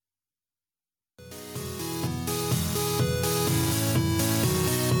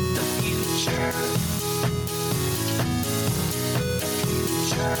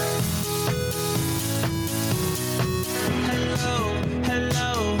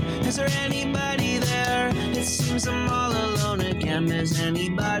Is there anybody there? It seems I'm all alone again. Does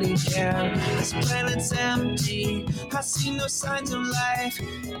anybody care? This planet's empty. I see no signs of life.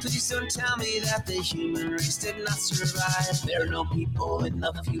 Please don't tell me that the human race did not survive. There are no people in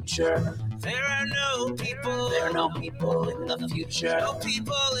the future. There are no people. There are no people in the future. No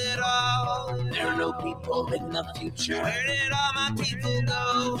people at all. There are no people in the future. Where did all my people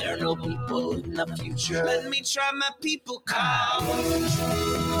go? There are no people in the future. Let me try my people call.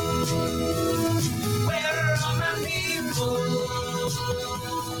 Where are all my people?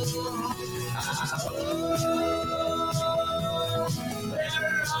 Where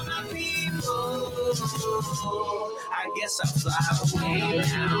are all my people? I guess I'll fly away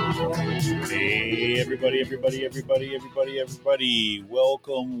now. Hey, everybody.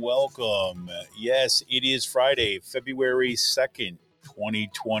 Welcome. Yes, it is Friday, February 2nd,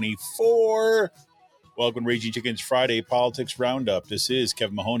 2024. Welcome to Raging Chicken's Friday Politics Roundup. This is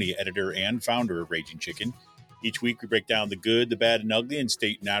Kevin Mahoney, editor and founder of Raging Chicken. Each week we break down the good, the bad, and ugly in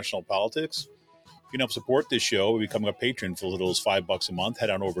state and national politics. You can help support this show by becoming a patron for as little as $5 a month. Head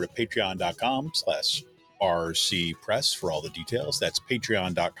on over to patreon.com/RCPress for all the details. That's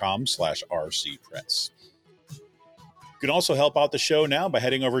patreon.com/RCPress. You can also help out the show now by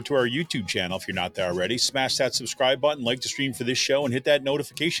heading over to our YouTube channel if you're not there already. Smash that subscribe button, like the stream for this show, and hit that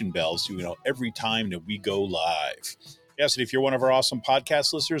notification bell so you know every time that we go live. Yes, and if you're one of our awesome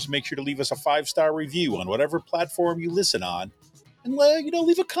podcast listeners, make sure to leave us a 5-star review on whatever platform you listen on. And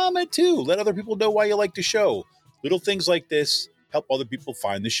leave a comment too. Let other people know why you like the show. Little things like this help other people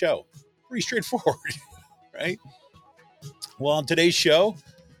find the show. Pretty straightforward, right? Well, on today's show,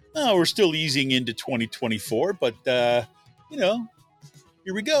 we're still easing into 2024, but, here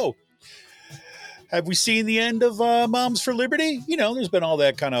we go. Have we seen the end of Moms for Liberty? There's been all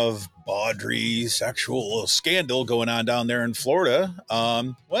that kind of bawdry sexual scandal going on down there in Florida.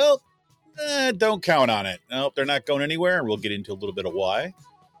 Don't count on it. Nope, they're not going anywhere, and we'll get into a little bit of why.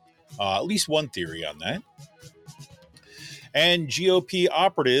 At least one theory on that. And GOP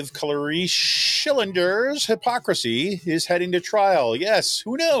operative Clarice Shillinger's hypocrisy is heading to trial. Yes,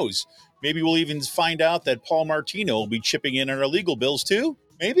 who knows? Maybe we'll even find out that Paul Martino will be chipping in on our legal bills too.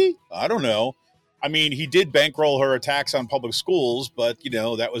 Maybe? I don't know. I mean, he did bankroll her attacks on public schools, but,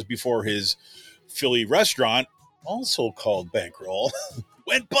 that was before his Philly restaurant, also called Bankroll,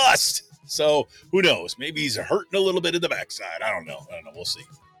 went bust. So who knows? Maybe he's hurting a little bit in the backside. I don't know. We'll see.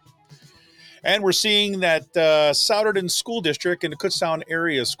 And we're seeing that Souderton School District and the Kutztown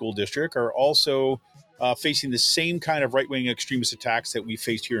Area School District are also facing the same kind of right-wing extremist attacks that we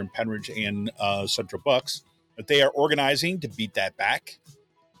faced here in Penridge and Central Bucks. But they are organizing to beat that back.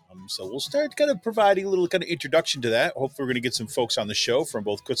 So we'll start kind of providing a little kind of introduction to that. Hopefully we're going to get some folks on the show from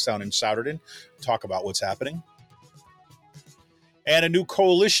both Kutztown and Souderton to talk about what's happening. And a new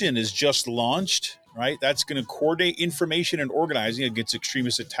coalition is just launched, right? That's going to coordinate information and organizing against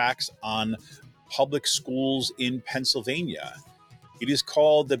extremist attacks on public schools in Pennsylvania. It is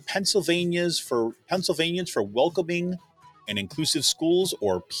called the Pennsylvanians for Welcoming and Inclusive Schools,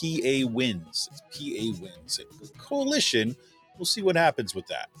 or PAWINS. It's PAWINS. The coalition, we'll see what happens with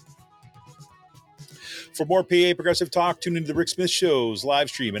that. For more PA Progressive Talk, tune into the Rick Smith Show's live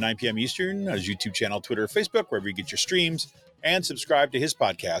stream at 9 p.m. Eastern on his YouTube channel, Twitter, Facebook, wherever you get your streams, and subscribe to his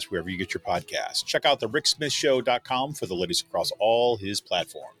podcast wherever you get your podcasts. Check out the ricksmithshow.com for the latest across all his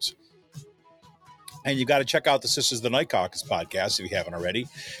platforms. And you got to check out the Sisters of the Night Caucus podcast if you haven't already.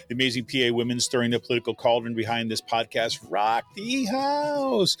 The amazing PA women stirring the political cauldron behind this podcast rock the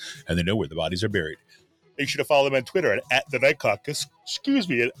house, and they know where the bodies are buried. Make sure to follow them on Twitter at the Night Caucus.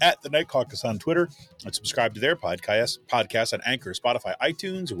 At the Night Caucus on Twitter, and subscribe to their podcast on Anchor, Spotify,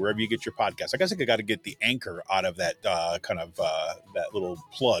 iTunes, or wherever you get your podcasts. I guess I got to get the Anchor out of that that little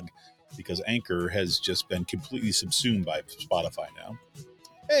plug, because Anchor has just been completely subsumed by Spotify now.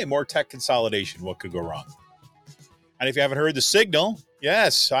 Hey, more tech consolidation. What could go wrong? And if you haven't heard The Signal,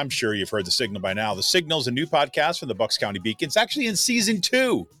 yes, I'm sure you've heard The Signal by now. The Signal is a new podcast from the Bucks County Beacon. It's actually in season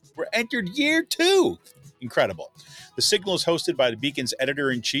 2. We're entered year 2. Incredible. The Signal is hosted by the Beacon's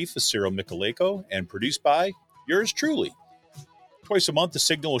editor-in-chief, Cyril Michaleko, and produced by yours truly. Twice a month, The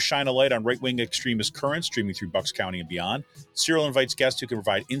Signal will shine a light on right-wing extremist currents streaming through Bucks County and beyond. Cyril invites guests who can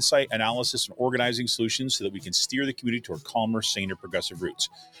provide insight, analysis, and organizing solutions so that we can steer the community toward calmer, saner, progressive roots.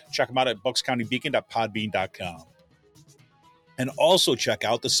 Check them out at buckscountybeacon.podbean.com. And also check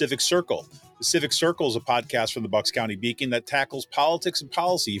out The Civic Circle. The Civic Circle is a podcast from the Bucks County Beacon that tackles politics and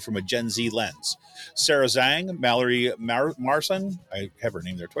policy from a Gen Z lens. Sarah Zhang, Mallory Marson, I have her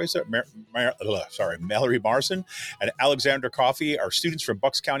name there twice, Mallory Marson, and Alexander Coffey are students from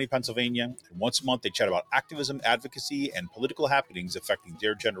Bucks County, Pennsylvania. And once a month, they chat about activism, advocacy, and political happenings affecting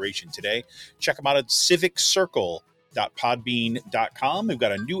their generation today. Check them out at civiccircle.podbean.com. We've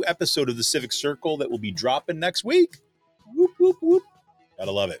got a new episode of the Civic Circle that will be dropping next week. Whoop, whoop, whoop.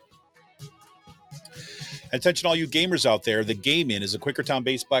 Gotta love it. Attention all you gamers out there, the Game-In is a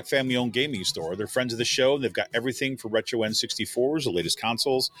Quakertown-based Black family-owned gaming store. They're friends of the show. They've got everything for retro N64s, the latest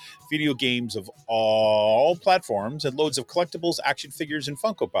consoles, video games of all platforms, and loads of collectibles, action figures, and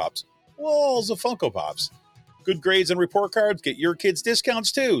Funko Pops. Walls of Funko Pops. Good grades and report cards. Get your kids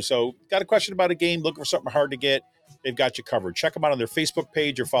discounts, too. So, got a question about a game, looking for something hard to get, they've got you covered. Check them out on their Facebook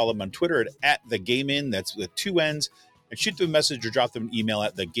page or follow them on Twitter at the Game-In. That's with 2 N's. And shoot them a message or drop them an email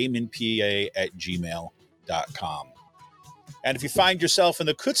at thegameinpa@gmail.com. And if you find yourself in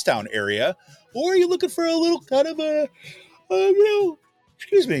the Kutztown area, or you're looking for a little kind of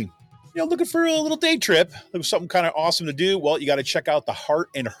looking for a little day trip, something kind of awesome to do, well, you got to check out the Heart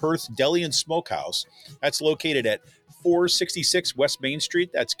and Hearth Deli and Smokehouse. That's located at 466 West Main Street.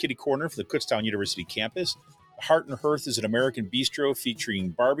 That's kitty corner for the Kutztown University campus. Heart and Hearth is an American bistro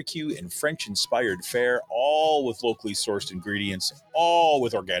featuring barbecue and French-inspired fare, all with locally sourced ingredients, all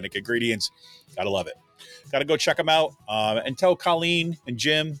with organic ingredients. Gotta love it. Gotta go check them out. And tell Colleen and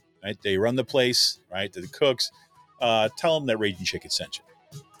Jim, right? They run the place, right? They're the cooks. Tell them that Raging Chicken sent you.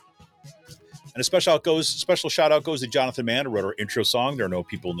 And a special shout out goes to Jonathan Mann, who wrote our intro song, There Are No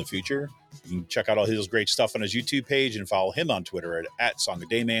People in the Future. You can check out all his great stuff on his YouTube page and follow him on Twitter at Song of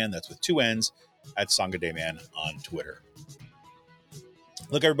Dayman. That's with 2 N's. At Song of Dayman on Twitter.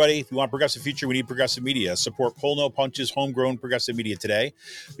 Look, everybody, if you want a progressive future, we need progressive media. Support Pull No Punches, homegrown progressive media today.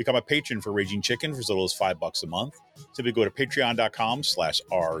 Become a patron for Raging Chicken for as little as $5 a month. Simply go to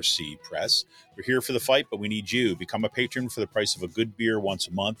patreon.com/rcpress. We're here for the fight, but we need you. Become a patron for the price of a good beer once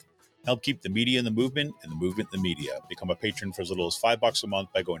a month. Help keep the media in the movement and the movement in the media. Become a patron for as little as $5 a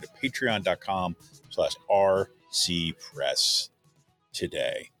month by going to patreon.com/rcpress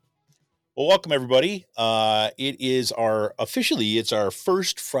today. Well, welcome everybody. It's our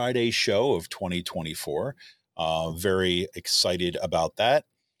first Friday show of 2024. Very excited about that.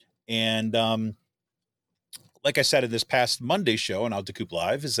 And like I said in this past Monday show on Out to Coop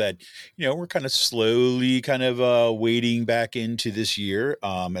Live, is that we're kind of slowly wading back into this year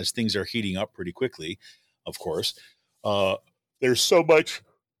as things are heating up pretty quickly. Of course, there's so much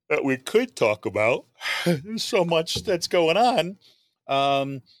that we could talk about. There's so much that's going on.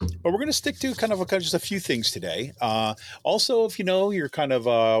 But we're going to stick to kind of just a few things today. Also, if you're kind of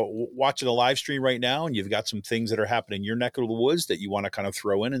watching a live stream right now and you've got some things that are happening in your neck of the woods that you want to kind of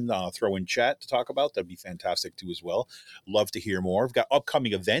throw in chat to talk about, that'd be fantastic too as well. Love to hear more. We've got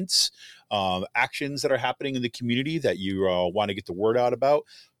upcoming events, actions that are happening in the community that you want to get the word out about.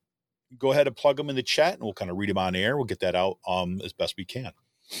 Go ahead and plug them in the chat and we'll kind of read them on air. We'll get that out as best we can.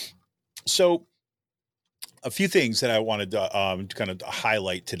 So, a few things that I wanted to kind of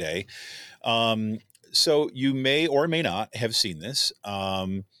highlight today. So you may or may not have seen this.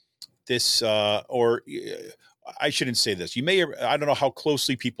 Or I shouldn't say this. You may. I don't know how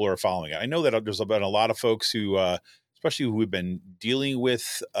closely people are following it. I know that there's been a lot of folks who, especially who have been dealing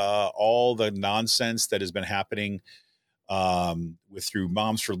with all the nonsense that has been happening through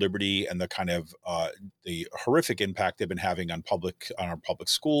Moms for Liberty and the kind of the horrific impact they've been having on our public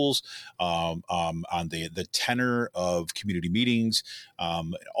schools, on the tenor of community meetings,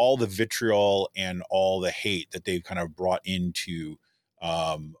 all the vitriol and all the hate that they've kind of brought into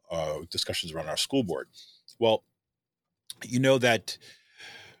discussions around our school board. Well, that.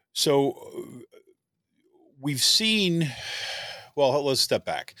 So we've seen. Well, let's step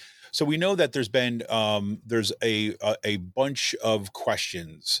back. So we know that there's a bunch of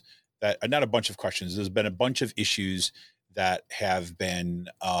questions that not a bunch of questions. There's been a bunch of issues that have been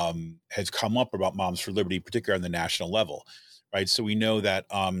has come up about Moms for Liberty, particularly on the national level, right? So we know that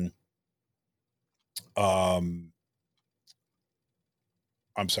I'm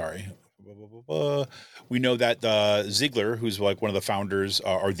sorry. We know that Ziegler, who's like one of the founders,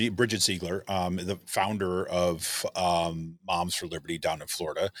 or the Bridget Ziegler, the founder of Moms for Liberty down in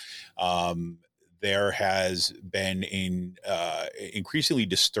Florida, there has been increasingly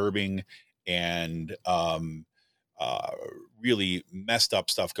disturbing and really messed up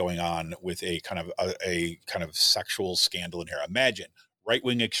stuff going on with a kind of sexual scandal in here. Imagine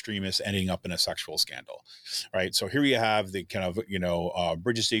right-wing extremists ending up in a sexual scandal, right? So here you have the kind of,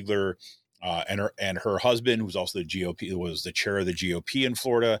 Bridget Ziegler and her husband, who's also the GOP, was the chair of the GOP in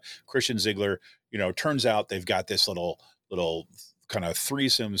Florida, Christian Ziegler. Turns out they've got this little kind of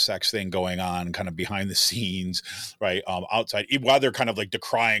threesome sex thing going on kind of behind the scenes, right? Outside, while they're kind of like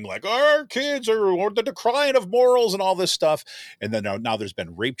decrying, like our kids or the decline of morals and all this stuff. And then now there's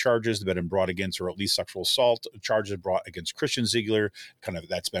been rape charges that have been brought against, or at least sexual assault charges brought against Christian Ziegler. Kind of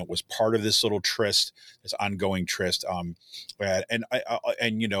was part of this little tryst, this ongoing tryst.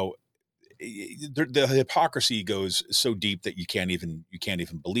 The hypocrisy goes so deep that you can't even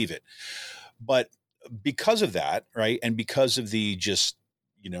believe it. But because of that, right, and because of the just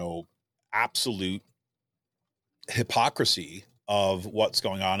absolute hypocrisy of what's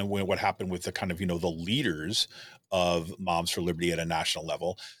going on and what happened with the kind of the leaders of Moms for Liberty at a national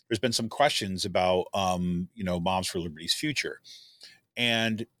level, there's been some questions about Moms for Liberty's future.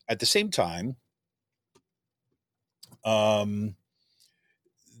 And at the same time,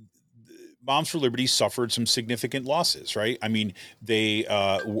 Moms for Liberty suffered some significant losses, right? I mean, they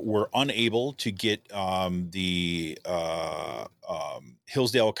were unable to get the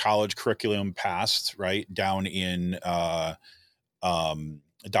Hillsdale College curriculum passed, right, down in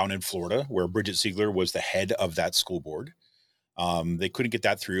Florida, where Bridget Ziegler was the head of that school board. They couldn't get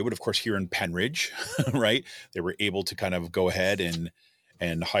that through, but of course here in Penridge, right, they were able to kind of go ahead and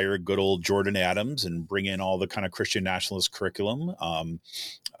hire good old Jordan Adams and bring in all the kind of Christian nationalist curriculum,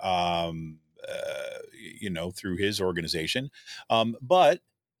 through his organization. And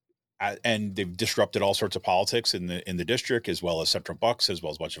they've disrupted all sorts of politics in the district, as well as Central Bucks, as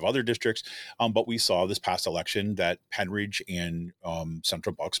well as a bunch of other districts. But we saw this past election that Penridge and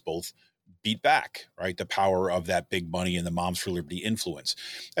Central Bucks both beat back, right, the power of that big money and the Moms for Liberty influence.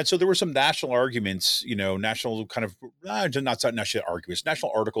 And so there were some national arguments, national kind of, not national arguments,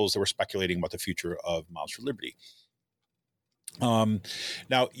 national articles that were speculating about the future of Moms for Liberty.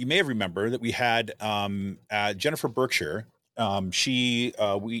 Now, you may have remembered that we had Jennifer Berkshire. Cyril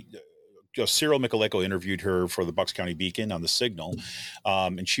Michaleko interviewed her for the Bucks County Beacon on the Signal,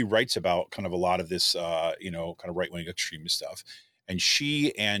 and she writes about kind of a lot of this, kind of right-wing extremist stuff. And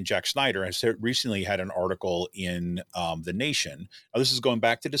she and Jack Snyder has recently had an article in The Nation. Now, this is going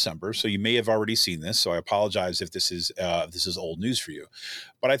back to December, so you may have already seen this. So I apologize if this is old news for you.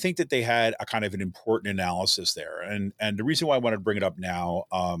 But I think that they had a kind of an important analysis there. And the reason why I wanted to bring it up now,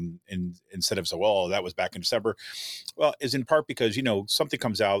 instead of that was back in December, well, is in part because, something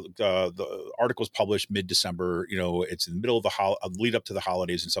comes out, the article's published mid-December, it's in the middle of the lead up to the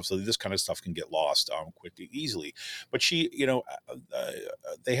holidays and stuff. So this kind of stuff can get lost quickly, easily. But she,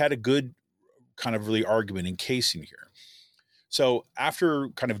 they had a good kind of really argument in casing here. So after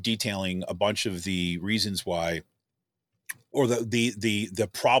kind of detailing a bunch of the reasons why, or the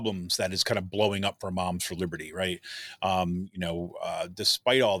problems that is kind of blowing up for Moms for Liberty, right?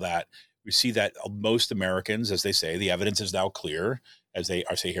 Despite all that, we see that most Americans, as they say, the evidence is now clear, as they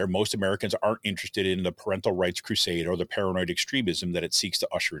say here, most Americans aren't interested in the parental rights crusade or the paranoid extremism that it seeks to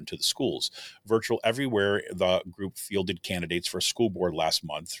usher into the schools. Virtual everywhere the group fielded candidates for a school board last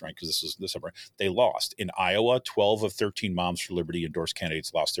month, right, because this was December, they lost. In Iowa, 12 of 13 Moms for Liberty endorsed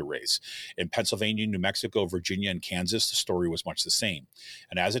candidates lost their race. In Pennsylvania, New Mexico, Virginia, and Kansas, the story was much the same.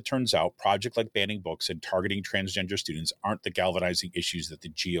 And as it turns out, projects like banning books and targeting transgender students aren't the galvanizing issues that the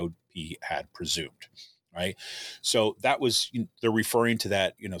GOP had presumed. Right. So that was, they're referring to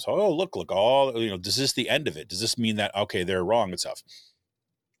that, look, all, is this the end of it? Does this mean that, okay, they're wrong and stuff?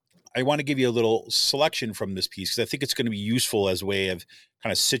 I want to give you a little selection from this piece because I think it's going to be useful as a way of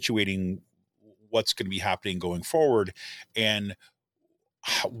kind of situating what's going to be happening going forward and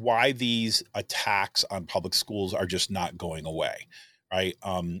why these attacks on public schools are just not going away. Right.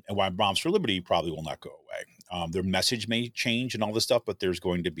 And why Moms for Liberty probably will not go away. Their message may change and all this stuff, but there's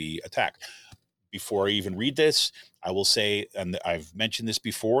going to be attack. Before I even read this, I will say, and I've mentioned this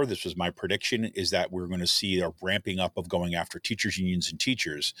before, this was my prediction, is that we're going to see a ramping up of going after teachers unions and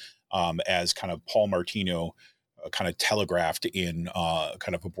teachers, as kind of Paul Martino kind of telegraphed in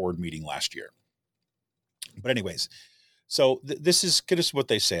kind of a board meeting last year. But anyways, so this is what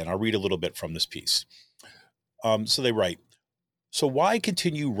they say, and I'll read a little bit from this piece. So they write, so why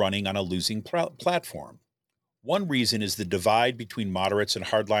continue running on a losing platform? One reason is the divide between moderates and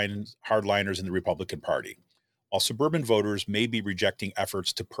hardliners in the Republican Party. While suburban voters may be rejecting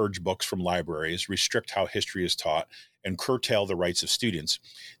efforts to purge books from libraries, restrict how history is taught, and curtail the rights of students,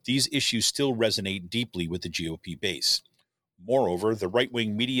 these issues still resonate deeply with the GOP base. Moreover, the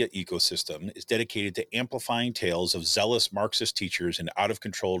right-wing media ecosystem is dedicated to amplifying tales of zealous Marxist teachers and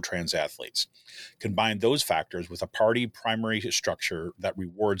out-of-control trans athletes. Combine those factors with a party primary structure that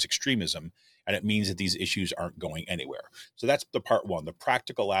rewards extremism, and it means that these issues aren't going anywhere. So that's the part one, the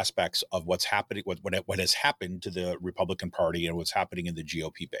practical aspects of what's happening, what has happened to the Republican Party and what's happening in the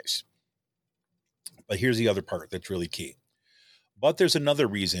GOP base. But here's the other part that's really key. But there's another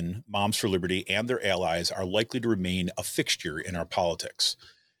reason Moms for Liberty and their allies are likely to remain a fixture in our politics.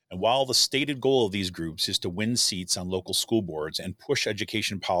 And while the stated goal of these groups is to win seats on local school boards and push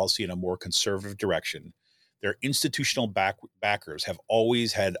education policy in a more conservative direction, their institutional backers have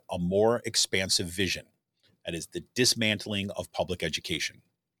always had a more expansive vision. That is the dismantling of public education.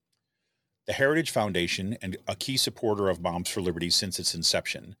 The Heritage Foundation, and a key supporter of Moms for Liberty since its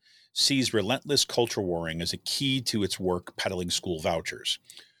inception, sees relentless culture warring as a key to its work peddling school vouchers.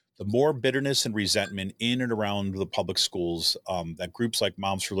 The more bitterness and resentment in and around the public schools that groups like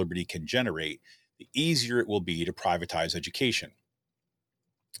Moms for Liberty can generate, the easier it will be to privatize education.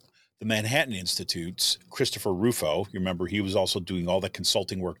 The Manhattan Institute's Christopher Rufo, you remember he was also doing all the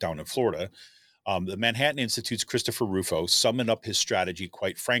consulting work down in Florida. The Manhattan Institute's Christopher Rufo summed up his strategy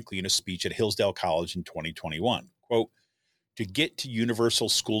quite frankly in a speech at Hillsdale College in 2021. Quote, "To get to universal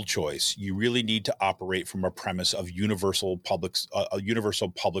school choice, you really need to operate from a premise of universal public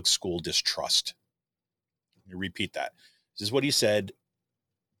school distrust." Let me repeat that. This is what he said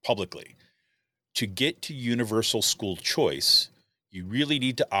publicly. To get to universal school choice, you really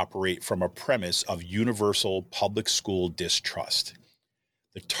need to operate from a premise of universal public school distrust.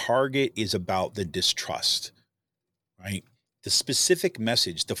 The target is about the distrust, right? The specific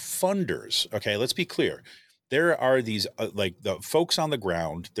message, the funders, okay, let's be clear. There are these, like the folks on the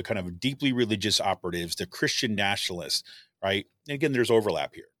ground, the kind of deeply religious operatives, the Christian nationalists, right? And again, there's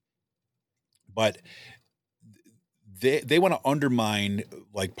overlap here. But they want to undermine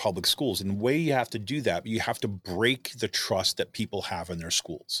like public schools. And the way you have to do that, you have to break the trust that people have in their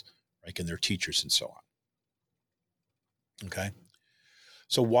schools, right? And their teachers and so on. Okay.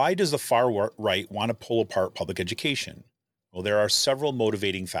 So why does the far right want to pull apart public education? Well, there are several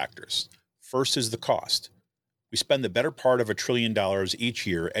motivating factors. First is the cost. We spend the better part of $1 trillion each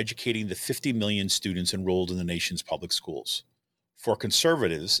year educating the 50 million students enrolled in the nation's public schools. For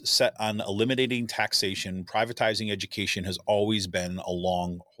conservatives, set on eliminating taxation, privatizing education has always been a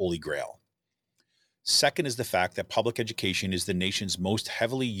long holy grail. Second is the fact that public education is the nation's most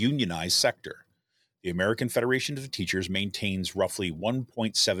heavily unionized sector. The American Federation of Teachers maintains roughly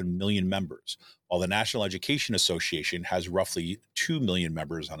 1.7 million members, while the National Education Association has roughly 2 million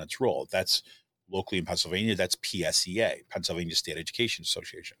members on its roll. That's locally in Pennsylvania, that's PSEA, Pennsylvania State Education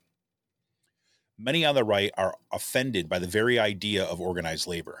Association. Many on the right are offended by the very idea of organized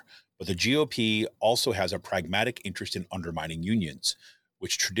labor, but the GOP also has a pragmatic interest in undermining unions,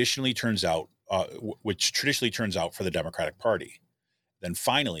 which traditionally turns out for the Democratic Party. Then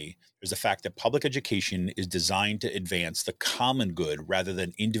finally, there's the fact that public education is designed to advance the common good rather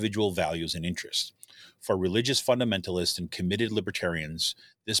than individual values and interests. For religious fundamentalists and committed libertarians,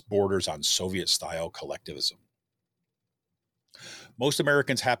 this borders on Soviet-style collectivism. Most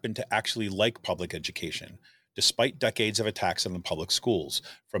Americans happen to actually like public education, despite decades of attacks on the public schools.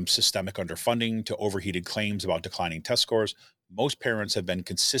 From systemic underfunding to overheated claims about declining test scores, most parents have been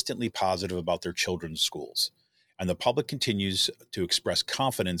consistently positive about their children's schools. And the public continues to express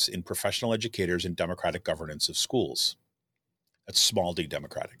confidence in professional educators and democratic governance of schools. That's small d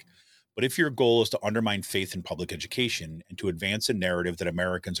democratic. But if your goal is to undermine faith in public education and to advance a narrative that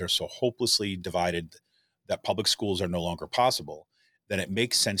Americans are so hopelessly divided that public schools are no longer possible, then it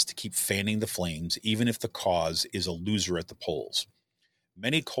makes sense to keep fanning the flames, even if the cause is a loser at the polls.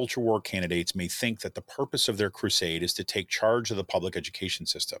 Many culture war candidates may think that the purpose of their crusade is to take charge of the public education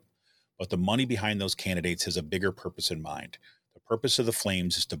system, but the money behind those candidates has a bigger purpose in mind. The purpose of the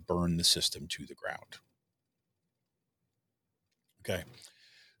flames is to burn the system to the ground. Okay,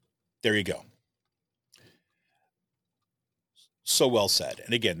 there you go. So well said.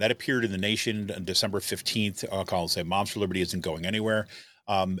 And again, that appeared in The Nation on December 15th. I'll say Moms for Liberty isn't going anywhere.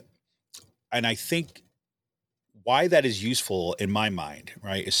 And I think why that is useful in my mind,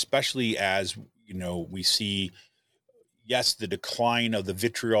 right, especially as, you know, we see, yes, the decline of the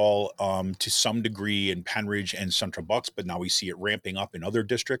vitriol to some degree in Penridge and Central Bucks, but now we see it ramping up in other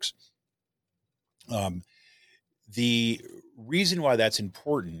districts. The reason why that's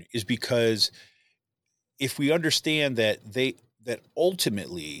important is because if we understand that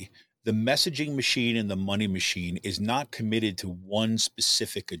ultimately the messaging machine and the money machine is not committed to one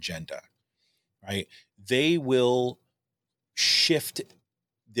specific agenda, right? They will shift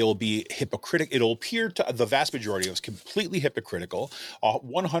they'll be hypocritical. It'll appear to the vast majority of us completely hypocritical, a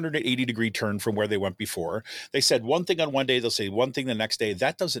 180-degree turn from where they went before. They said one thing on one day, they'll say one thing the next day.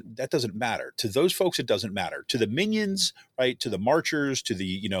 That doesn't matter. To those folks, it doesn't matter. To the minions, right? To the marchers, to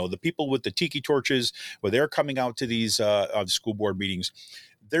the, the people with the tiki torches, where they're coming out to these school board meetings,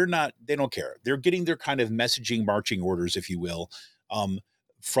 they don't care. They're getting their kind of messaging, marching orders, if you will,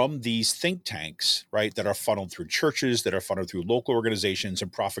 from these think tanks, right, that are funneled through churches, that are funneled through local organizations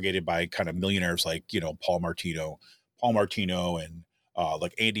and propagated by kind of millionaires like, Paul Martino and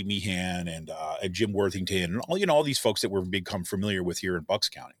like Andy Meehan and Jim Worthington and all these folks that we've become familiar with here in Bucks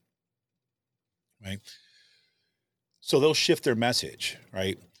County, right? So they'll shift their message,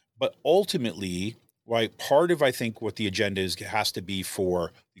 right? But ultimately, right, part of, I think, what the agenda has to be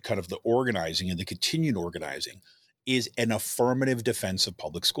for kind of the organizing and the continued organizing is an affirmative defense of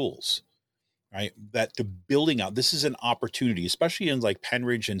public schools, right? That the building out, this is an opportunity, especially in like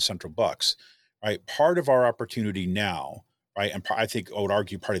Penridge and Central Bucks, right? Part of our opportunity now, right? And I think I would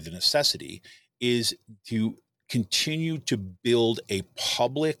argue part of the necessity is to continue to build a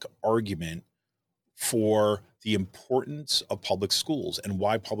public argument for the importance of public schools and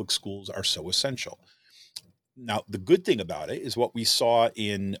why public schools are so essential. Now, the good thing about it is what we saw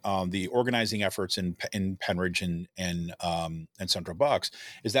in the organizing efforts in Penridge and Central Bucks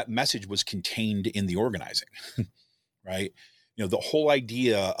is that message was contained in the organizing, right? The whole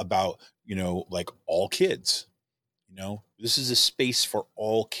idea about, like all kids, this is a space for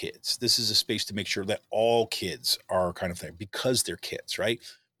all kids. This is a space to make sure that all kids are kind of there because they're kids, right?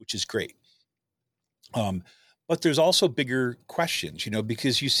 Which is great. But there's also bigger questions,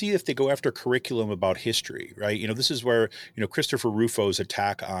 because you see if they go after curriculum about history, right? This is where, Christopher Rufo's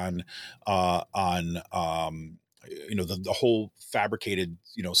attack on the whole fabricated,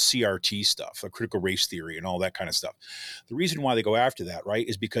 CRT stuff, critical race theory and all that kind of stuff. The reason why they go after that, right,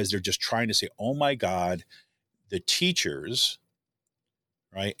 is because they're just trying to say, oh my God, the teachers,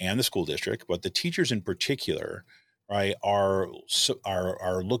 right, and the school district, but the teachers in particular, right, are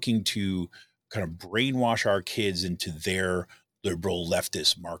looking to kind of brainwash our kids into their liberal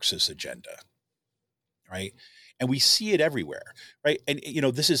leftist Marxist agenda, right? And we see it everywhere, right? And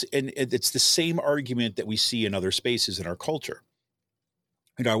it's the same argument that we see in other spaces in our culture.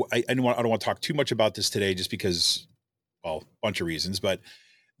 I don't want to talk too much about this today, just because, well, a bunch of reasons, but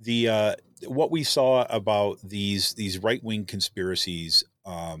what we saw about these right-wing conspiracies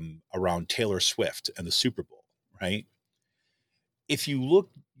around Taylor Swift and the Super Bowl, right? If you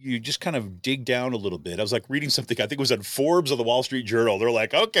just kind of dig down a little bit. I was like reading something, I think it was on Forbes of the Wall Street Journal. They're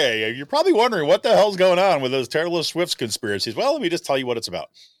like, okay, you're probably wondering what the hell's going on with those Taylor Swift conspiracies. Well, let me just tell you what it's about.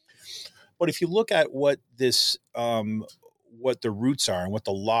 But if you look at what the roots are and what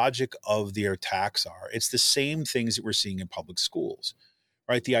the logic of their attacks are, it's the same things that we're seeing in public schools,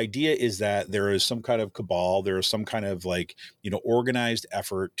 right? The idea is that there is some kind of cabal, there is some kind of like, organized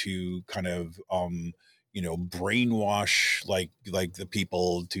effort to kind of, brainwash like the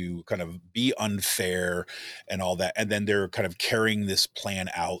people to kind of be unfair and all that. And then they're kind of carrying this plan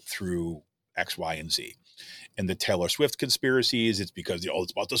out through X, Y, and Z. And the Taylor Swift conspiracies, it's because,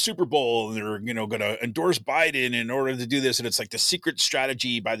 it's about the Super Bowl and they're, going to endorse Biden in order to do this. And it's like the secret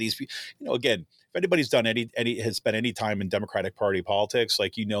strategy by these people. Again, if anybody's done has spent any time in Democratic Party politics,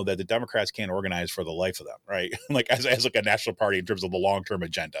 like, that the Democrats can't organize for the life of them, right? Like as like a national party in terms of the long-term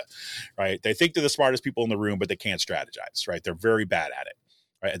agenda, right? They think they're the smartest people in the room, but they can't strategize, right? They're very bad at it,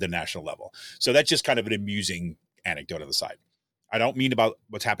 right? At the national level. So that's just kind of an amusing anecdote on the side. I don't mean about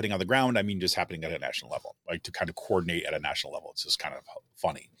what's happening on the ground. I mean just happening at a national level, like to kind of coordinate at a national level. It's just kind of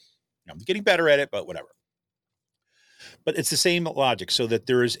funny. I'm getting better at it, but whatever. But it's the same logic, so that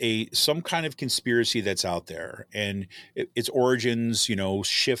there is some kind of conspiracy that's out there, and its origins,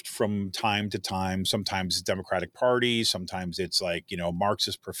 shift from time to time. Sometimes it's Democratic Party, sometimes it's like,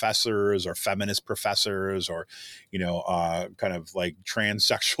 Marxist professors or feminist professors or, kind of like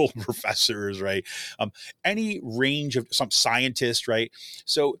transsexual professors, right? Any range of some scientists, right?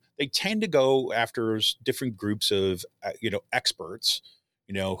 So they tend to go after different groups of, experts,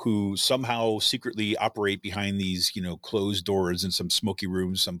 who somehow secretly operate behind these, closed doors in some smoky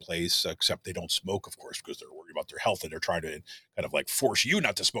rooms someplace, except they don't smoke, of course, because they're worried about their health and they're trying to kind of like force you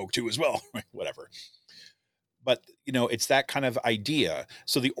not to smoke too as well, right? Whatever. But, it's that kind of idea.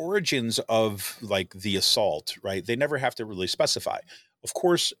 So the origins of like the assault, right? They never have to really specify. Of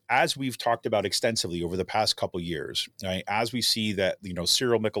course, as we've talked about extensively over the past couple of years, right, as we see that,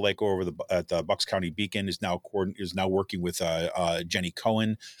 Cyril Michaleko at the Bucks County Beacon is now working with Jenny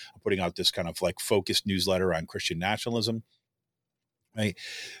Cohen, putting out this kind of like focused newsletter on Christian nationalism, right?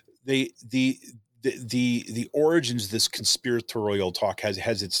 the origins of this conspiratorial talk has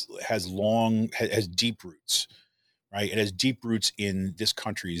deep roots, right? It has deep roots in this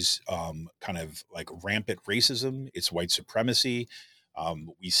country's kind of like rampant racism, it's white supremacy.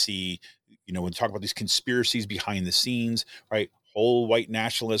 We see, when we talk about these conspiracies behind the scenes, right? Whole white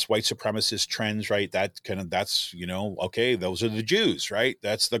nationalist, white supremacist trends, right? That's, okay, those are the Jews, right?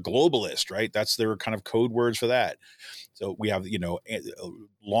 That's the globalist, right? That's their kind of code words for that. So we have,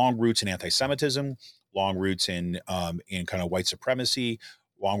 long roots in anti-Semitism, long roots in kind of white supremacy,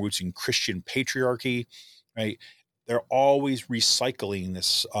 long roots in Christian patriarchy, right? They're always recycling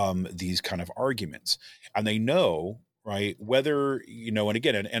these kind of arguments, and they know, right, whether, and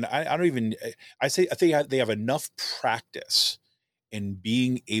again, and I don't even, I think they have enough practice in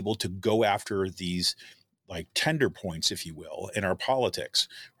being able to go after these like tender points, if you will, in our politics,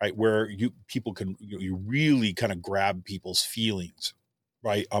 right, where people can you really kind of grab people's feelings,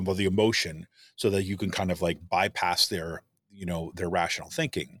 right, of the emotion, so that you can kind of like bypass their their rational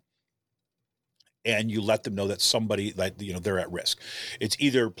thinking, and you let them know that somebody, like, they're at risk. It's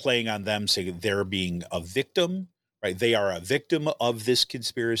either playing on them, saying they're being a victim, right, they are a victim of this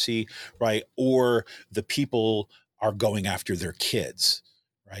conspiracy, right, or the people are going after their kids,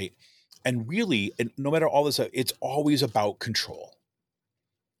 right? And really, and no matter all this, it's always about control,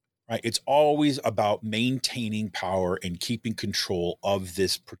 right? It's always about maintaining power and keeping control of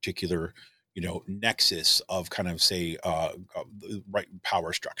this particular, nexus of kind of, say, right,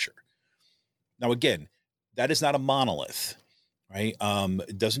 power structure. Now, again, that is not a monolith, right?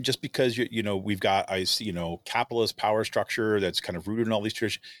 It doesn't, just because we've got, I see, capitalist power structure that's kind of rooted in all these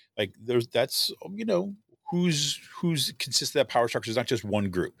traditions. Like that's who's consists of that power structure is not just one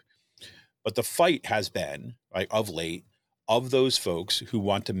group. But the fight has been, right, of late, of those folks who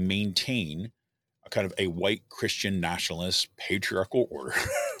want to maintain a kind of a white Christian nationalist patriarchal order,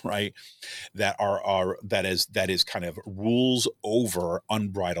 right? That is kind of rules over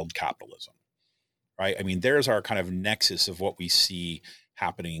unbridled capitalism, right? I mean, there's our kind of nexus of what we see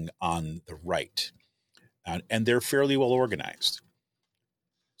happening on the right, and they're fairly well organized.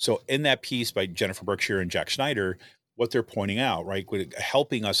 So in that piece by Jennifer Berkshire and Jack Schneider, what they're pointing out, right,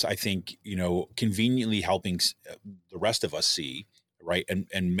 helping us, I think, conveniently helping the rest of us see, right,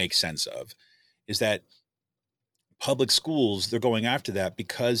 and make sense of, is that public schools, they're going after that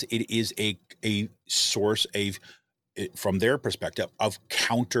because it is a source of, from their perspective, of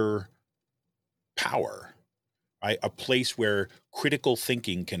counter power, right? A place where critical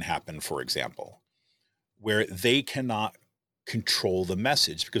thinking can happen, for example, where they cannot control the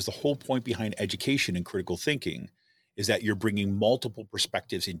message, because the whole point behind education and critical thinking is that you're bringing multiple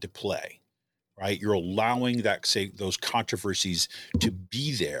perspectives into play, right? You're allowing that, say, those controversies to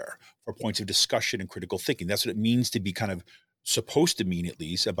be there for points of discussion and critical thinking. That's what it means to be kind of supposed to mean, at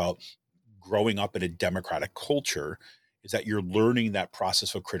least, about growing up in a democratic culture, is that you're learning that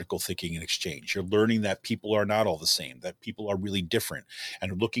process of critical thinking and exchange. You're learning that people are not all the same, that people are really different,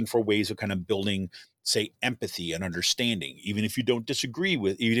 and looking for ways of kind of building, say, empathy and understanding, even if you don't agree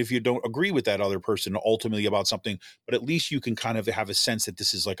with that other person ultimately about something, but at least you can kind of have a sense that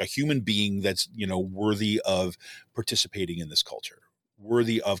this is like a human being that's, worthy of participating in this culture,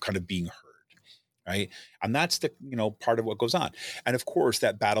 worthy of kind of being heard. Right. And that's the, part of what goes on. And of course,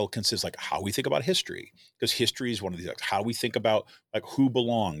 that battle consists like how we think about history, because history is one of these, like, how we think about like who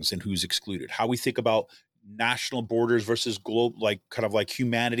belongs and who's excluded, how we think about national borders versus global, like kind of like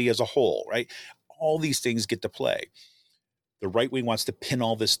humanity as a whole. Right. All these things get to play. The right wing wants to pin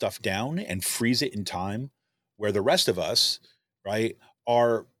all this stuff down and freeze it in time, where the rest of us, right,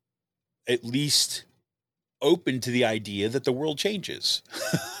 are at least open to the idea that the world changes,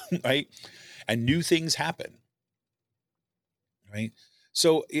 right? And new things happen, right?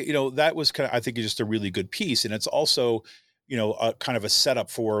 So, that was kind of, I think, just a really good piece. And it's also, a kind of a setup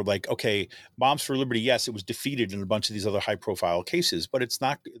for like, okay, Moms for Liberty, yes, it was defeated in a bunch of these other high profile cases, but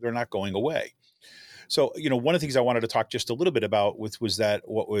they're not going away. So, one of the things I wanted to talk just a little bit about was that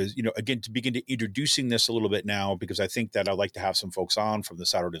what was, again, to begin to introducing this a little bit now, because I think that I'd like to have some folks on from the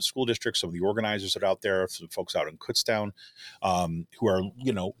Souderton School District, some of the organizers that are out there, some folks out in Kutztown, who are,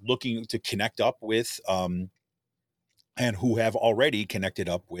 looking to connect up with, and who have already connected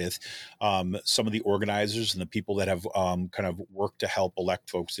up with some of the organizers and the people that have kind of worked to help elect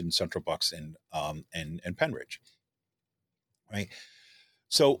folks in Central Bucks and Penridge, right?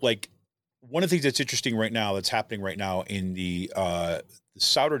 So, like, one of the things that's interesting right now, that's happening right now in the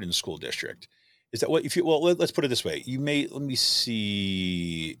Souderton School District, is that let's put it this way. Let me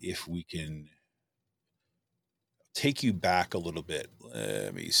see if we can take you back a little bit.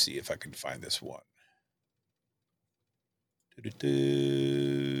 Let me see if I can find this one.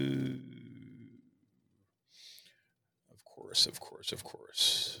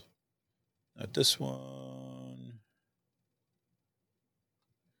 course. Not this one.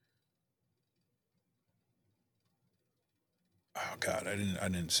 Oh God, I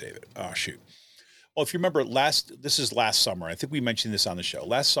didn't save it. Oh shoot. Well, if you remember this is last summer. I think we mentioned this on the show.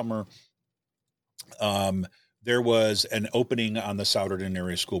 Last summer, there was an opening on the Souderton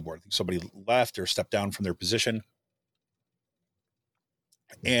area school board. I think somebody left or stepped down from their position.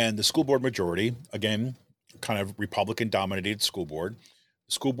 And the school board majority, again, kind of Republican dominated school board.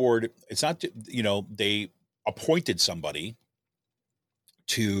 The school board, it's not, they appointed somebody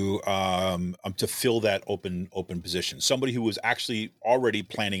to fill that open position, somebody who was actually already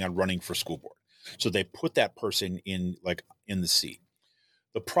planning on running for school board. So they put that person in the seat.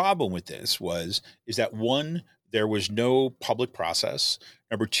 The problem with this is that one, there was no public process.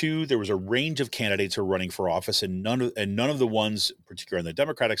 Number two, there was a range of candidates who were running for office, and none of the ones, particularly on the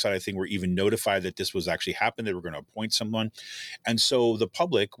Democratic side, I think, were even notified that this was actually happening. They were going to appoint someone, and so the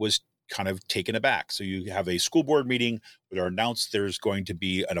public was kind of taken aback. So you have a school board meeting where they're announced there's going to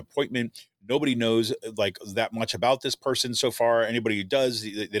be an appointment. Nobody knows that much about this person so far. Anybody who does,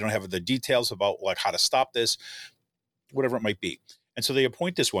 they don't have the details about how to stop this, whatever it might be. And so they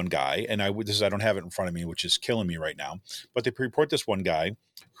appoint this one guy, and I don't have it in front of me, which is killing me right now. But they report this one guy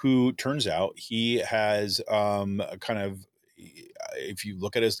who turns out he has if you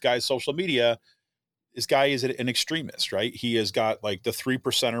look at this guy's social media, this guy is an extremist, right? He has got the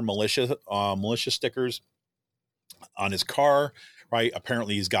 3%er militia stickers on his car, right?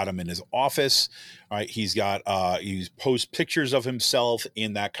 Apparently he's got them in his office, right? He's got he's posts pictures of himself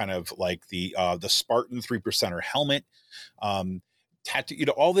in that kind of the Spartan 3%er helmet. Tattoo,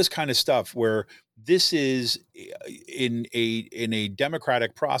 all this kind of stuff, where this is in a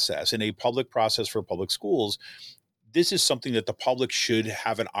democratic process, in a public process for public schools. This is something that the public should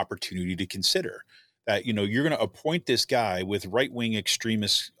have an opportunity to consider. That, you're going to appoint this guy with right-wing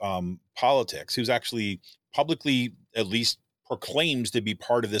extremist politics, who's actually publicly at least proclaims to be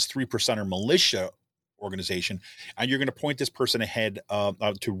part of this 3%er militia organization, and you're going to point this person ahead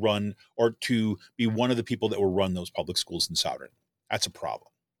to run or to be one of the people that will run those public schools in Souderton. That's a problem.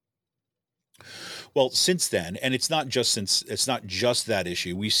 Well, since then, and it's not just that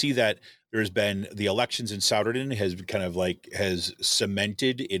issue. We see that there's been the elections in Souderton has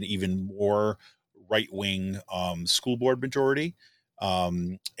cemented an even more right-wing school board majority.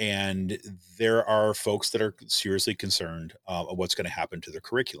 And there are folks that are seriously concerned of what's going to happen to their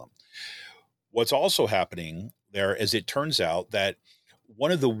curriculum. What's also happening there is, it turns out that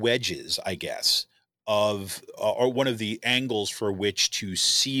one of the wedges, I guess, or one of the angles for which to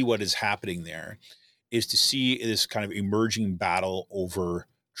see what is happening there is to see this kind of emerging battle over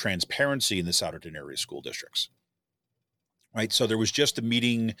transparency in the Souderton area school districts. Right. So there was just a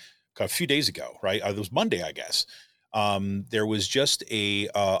meeting a few days ago, right? It was Monday, I guess. There was just a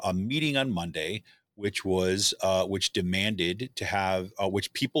meeting on Monday, which demanded to have,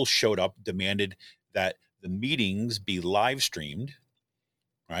 which people showed up, demanded that the meetings be live streamed,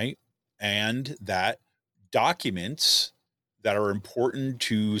 right? And that documents that are important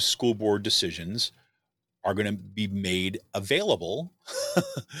to school board decisions are going to be made available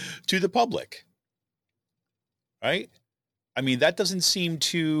to the public, right? I mean, that doesn't seem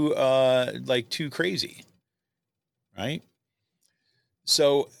too crazy, right?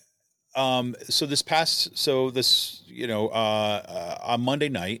 So, on Monday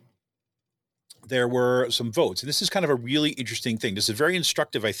night, there were some votes, and this is kind of a really interesting thing. This is very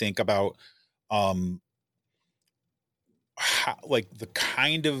instructive, I think, about how, the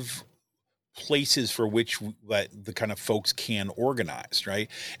kind of places for which the kind of folks can organize, right?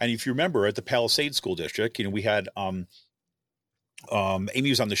 And if you remember, at the Palisades School District, we had Amy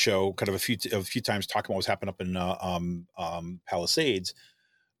was on the show kind of a few times talking about what's happened up in Palisades.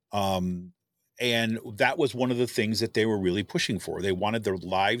 And that was one of the things that they were really pushing for. They wanted their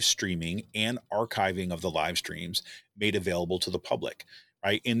live streaming and archiving of the live streams made available to the public,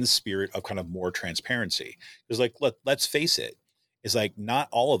 right? In the spirit of kind of more transparency. Because let's face it, it's not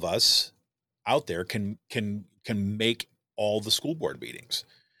all of us out there can make all the school board meetings,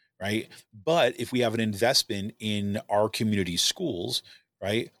 right? But if we have an investment in our community schools,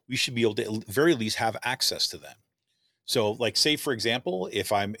 right, we should be able to at the very least have access to them. So, say for example,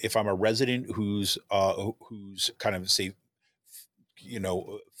 if I'm a resident who's kind of, say,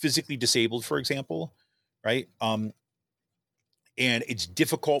 physically disabled, for example, right? And it's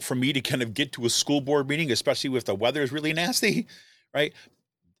difficult for me to kind of get to a school board meeting, especially if the weather is really nasty, right?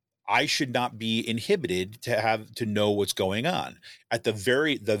 I should not be inhibited to know what's going on. At the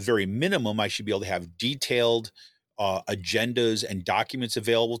very minimum, I should be able to have detailed agendas and documents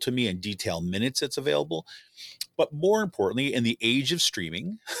available to me and detailed minutes that's available. But more importantly, in the age of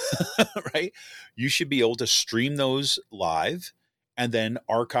streaming, right, you should be able to stream those live and then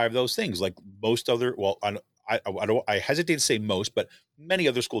archive those things like most other, well, I hesitate to say most, but many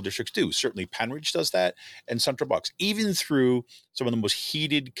other school districts do. Certainly Penridge does that, and Central Bucks, even through some of the most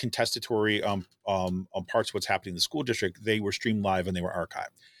heated contestatory parts of what's happening in the school district, they were streamed live and they were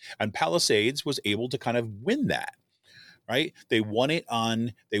archived. And Palisades was able to kind of win that. Right, they won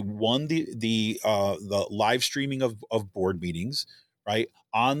the live streaming of board meetings, right,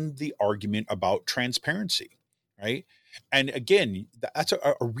 on the argument about transparency, right. And again, that's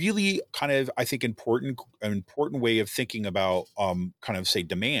a really kind of, I think, important way of thinking about kind of say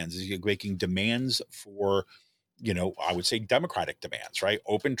demands, is you're making demands for, I would say democratic demands, right?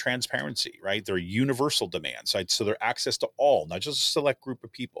 Open transparency, right? They're universal demands, right? So they're access to all, not just a select group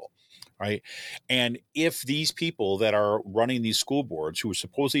of people, right? And if these people that are running these school boards, who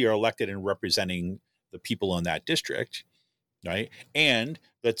supposedly are elected and representing the people in that district, right? And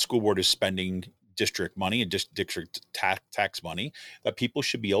that school board is spending district money and district tax money, that people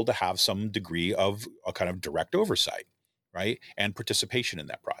should be able to have some degree of a kind of direct oversight, right? And participation in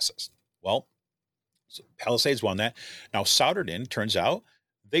that process. Well, so Palisades won that. Now, Souderton, turns out,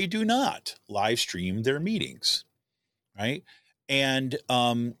 they do not live stream their meetings, right? And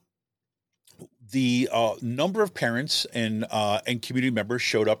the number of parents and community members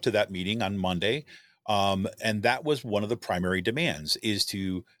showed up to that meeting on Monday, and that was one of the primary demands, is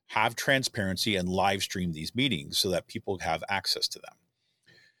to have transparency and live stream these meetings so that people have access to them.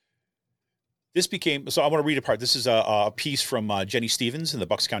 This became, so I want to read a part. This is a piece from Jenny Stevens in the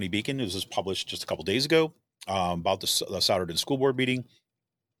Bucks County Beacon. It was published just a couple days ago about the Souderton School Board meeting.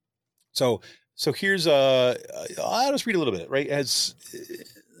 So here's I'll just read a little bit, right?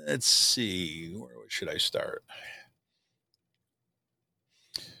 Let's see, where should I start?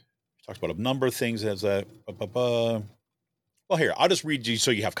 Talks about a number of things. As well, here, I'll just read you so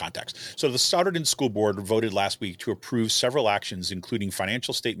you have context. So the Souderton School Board voted last week to approve several actions, including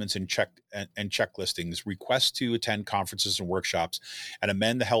financial statements and check listings, requests to attend conferences and workshops, and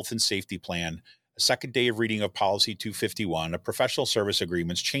amend the health and safety plan, a second day of reading of Policy 251, a professional service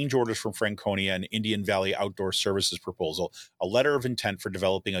agreements, change orders from Franconia and Indian Valley Outdoor Services proposal, a letter of intent for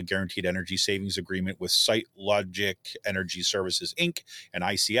developing a guaranteed energy savings agreement with Site Logic Energy Services, Inc. and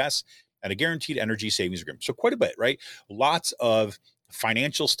ICS, and a guaranteed energy savings agreement. So quite a bit, right? Lots of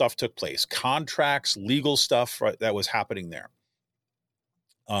financial stuff took place, contracts, legal stuff, right, that was happening there.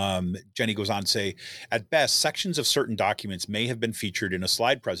 Jenny goes on to say, at best, sections of certain documents may have been featured in a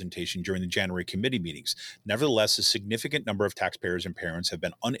slide presentation during the January committee meetings. Nevertheless, a significant number of taxpayers and parents have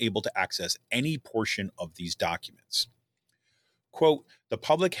been unable to access any portion of these documents. Quote, the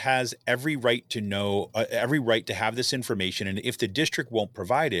public has every right to have this information, and if the district won't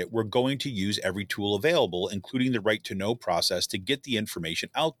provide it, we're going to use every tool available, including the right to know process, to get the information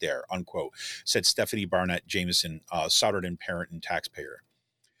out there, unquote, said Stephanie Barnett Jameson, Souderton parent and taxpayer.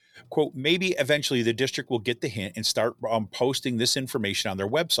 Quote, maybe eventually the district will get the hint and start posting this information on their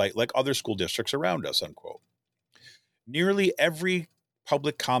website like other school districts around us, unquote. Nearly every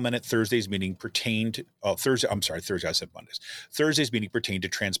public comment at Thursday's meeting pertained Thursday's meeting pertained to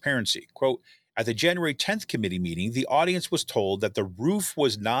transparency. Quote, at the January 10th committee meeting, the audience was told that the roof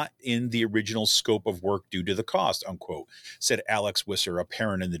was not in the original scope of work due to the cost, unquote, said Alex Wisser, a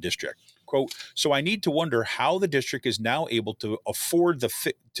parent in the district. Quote, so I need to wonder how the district is now able to afford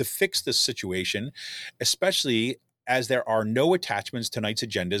to fix this situation, especially as there are no attachments to tonight's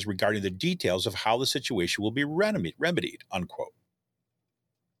agendas regarding the details of how the situation will be remedied, unquote.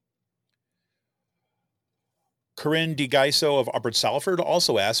 Corinne DeGaiso of Upper Salford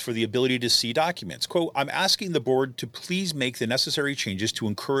also asked for the ability to see documents. Quote, I'm asking the board to please make the necessary changes to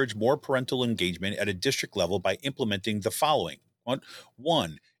encourage more parental engagement at a district level by implementing the following.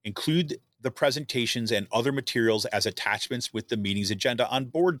 One, include the presentations and other materials as attachments with the meeting's agenda on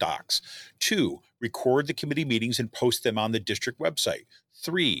board docs. 2, record the committee meetings and post them on the district website.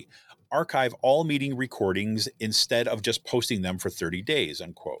 3, archive all meeting recordings instead of just posting them for 30 days,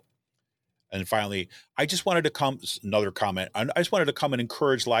 unquote. And finally, I just wanted to come and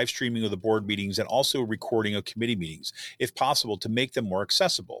encourage live streaming of the board meetings and also recording of committee meetings, if possible, to make them more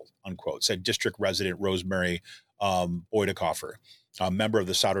accessible, unquote, said district resident Rosemary Boydekoffer, a member of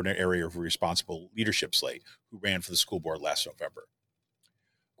the Souderton Area Responsible Leadership Slate, who ran for the school board last November.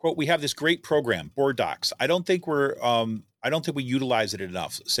 Quote, we have this great program, board docs. I don't think we utilize it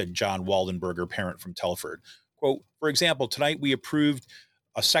enough, said John Waldenberger, parent from Telford. Quote, for example, tonight we approved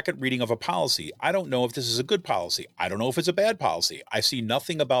a second reading of a policy. I don't know if this is a good policy. I don't know if it's a bad policy. I see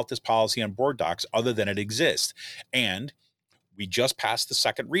nothing about this policy on board docs other than it exists. And we just passed the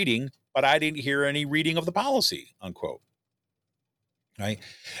second reading, but I didn't hear any reading of the policy, unquote. Right.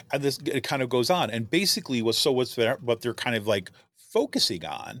 And this, it kind of goes on. And basically what they're kind of like focusing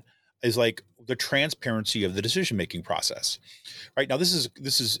on is like the transparency of the decision-making process. Right. Now, this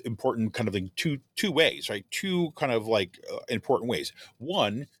is important kind of in two ways, right? Two kind of like important ways.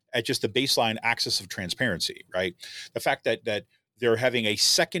 One, at just the baseline axis of transparency, right? The fact that they're having a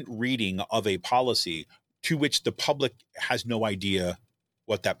second reading of a policy to which the public has no idea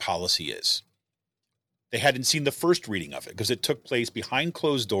what that policy is. They hadn't seen the first reading of it because it took place behind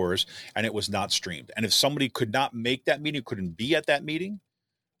closed doors and it was not streamed. And if somebody could not make that meeting, couldn't be at that meeting,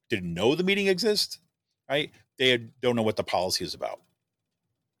 didn't know the meeting exists, right? They don't know what the policy is about.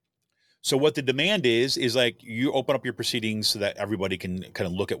 So what the demand is like you open up your proceedings so that everybody can kind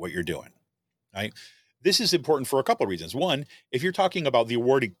of look at what you're doing, right? This is important for a couple of reasons. One, if you're talking about the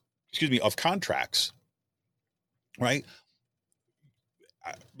awarding, of contracts, right?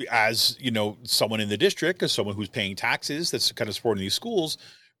 As you know, someone in the district, as someone who's paying taxes, that's kind of supporting these schools,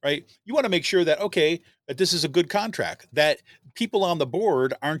 right? You want to make sure that, okay, that this is a good contract, that people on the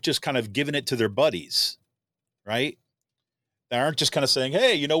board aren't just kind of giving it to their buddies, right? They aren't just kind of saying,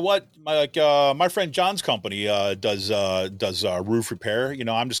 hey, you know what, my friend John's company does roof repair. You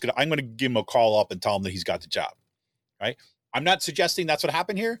know, I'm gonna give him a call up and tell him that he's got the job, right? I'm not suggesting that's what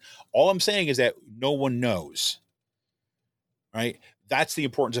happened here. All I'm saying is that no one knows, right? That's the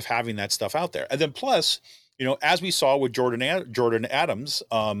importance of having that stuff out there. And then plus, you know, as we saw with Jordan Adams,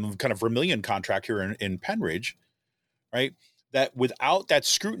 kind of Vermilion contract here in Penridge, right? That without that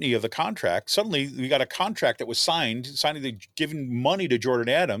scrutiny of the contract, suddenly we got a contract that was signing giving money to Jordan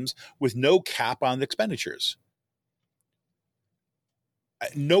Adams with no cap on the expenditures.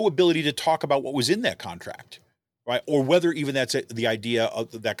 No ability to talk about what was in that contract, right? Or whether even the idea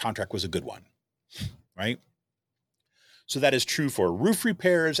of that contract was a good one, right? So that is true for roof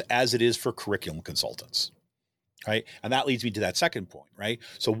repairs as it is for curriculum consultants, right? And that leads me to that second point, right?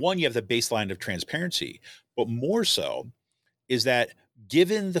 So one, you have the baseline of transparency, but more so is that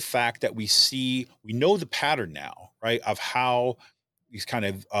given the fact that we know the pattern now, right, of how these kind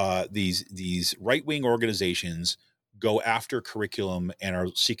of these right-wing organizations go after curriculum and are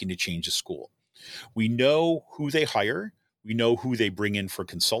seeking to change the school. We know who they hire. We know who they bring in for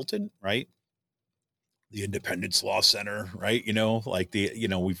consultant, right? The Independence Law Center, right? You know, like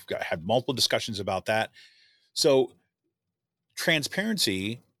we've had multiple discussions about that. So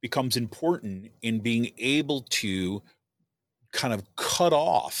transparency becomes important in being able to kind of cut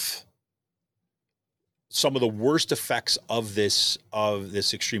off some of the worst effects of this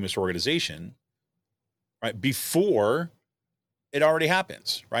extremist organization, right? Before it already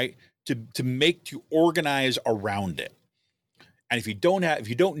happens, right? To organize around it. And if you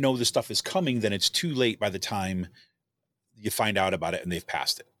don't know this stuff is coming, then it's too late by the time you find out about it and they've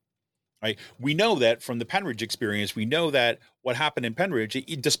passed it, right? We know that from the Penridge experience, we know that what happened in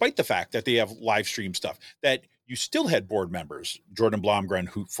Penridge, despite the fact that they have live stream stuff, that you still had board members, Jordan Blomgren,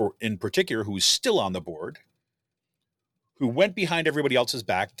 in particular, who is still on the board, who went behind everybody else's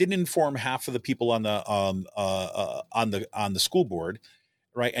back, didn't inform half of the people on the school board,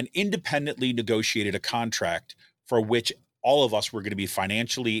 right? And independently negotiated a contract for which all of us were going to be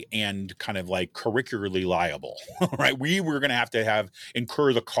financially and kind of like curricularly liable, right? We were going to have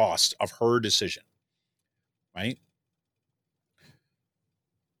incur the cost of her decision, right?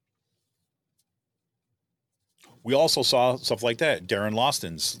 We also saw stuff like that. Darren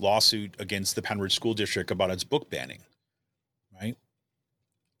Lawson's lawsuit against the Penridge School District about its book banning, right?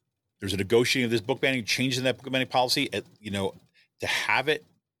 There's a negotiating of this book banning, changing that book banning policy, to have it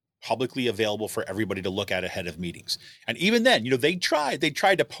publicly available for everybody to look at ahead of meetings. And even then, they tried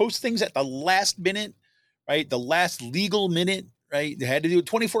to post things at the last minute, right? The last legal minute, right? They had to do it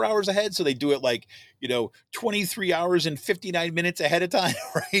 24 hours ahead. So they do it 23 hours and 59 minutes ahead of time,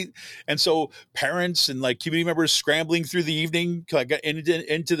 right? And so parents and community members scrambling through the evening,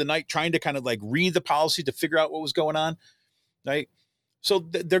 into the night, trying to kind of read the policy to figure out what was going on, right? So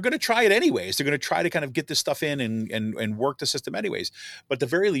they're going to try it anyways. They're going to try to kind of get this stuff in and work the system anyways. But at the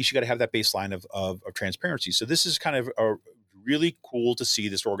very least, you got to have that baseline of transparency. So this is kind of really cool to see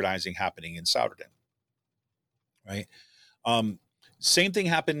this organizing happening in Souderton, right? Same thing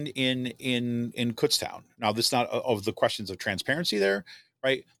happened in Kutztown. Now, this is not of the questions of transparency there,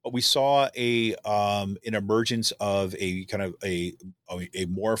 right? But we saw an emergence of a kind of a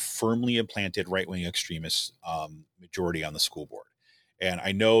more firmly implanted right-wing extremist majority on the school board. And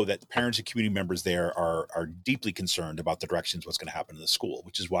I know that the parents and community members there are deeply concerned about the directions, what's going to happen in the school,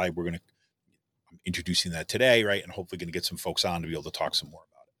 which is why I'm introducing that today, right? And hopefully going to get some folks on to be able to talk some more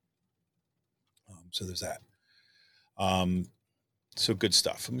about it. So there's that. So good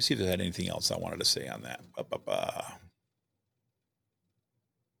stuff. Let me see if there's anything else I wanted to say on that.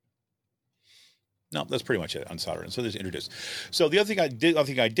 No, that's pretty much it on Souderton. So there's introduced. So the other thing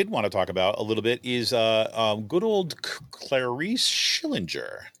I did want to talk about a little bit is good old Clarice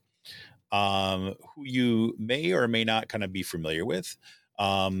Shillinger, who you may or may not kind of be familiar with.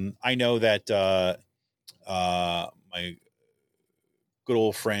 I know that my good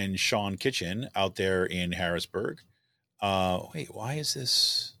old friend Sean Kitchen out there in Harrisburg. Wait, why is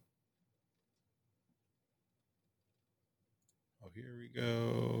this? Oh, here we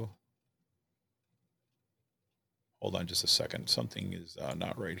go. Hold on just a second. Something is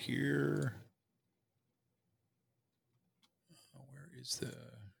not right here. Where is the...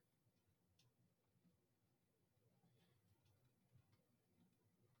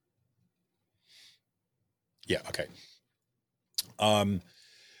 Yeah, okay.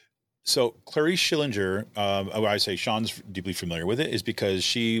 So Clarice Shillinger, I say Sean's deeply familiar with it, is because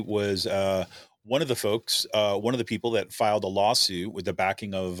she was one of the folks, one of the people that filed a lawsuit with the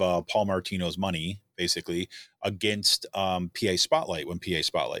backing of Paul Martino's money, basically, against PA Spotlight when PA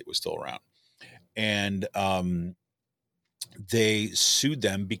Spotlight was still around. And they sued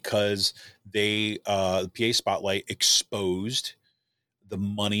them because PA Spotlight exposed the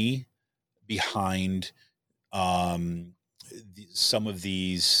money behind some of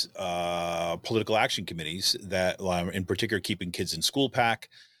these political action committees that, in particular, Keeping Kids in School PAC,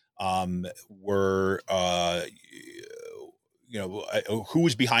 were, who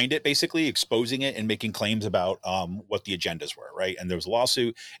was behind it, basically exposing it and making claims about what the agendas were, right? And there was a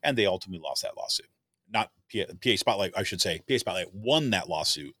lawsuit, and they ultimately lost that lawsuit. Not PA Spotlight, I should say. PA Spotlight won that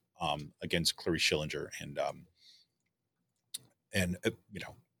lawsuit against Clarice Shillinger and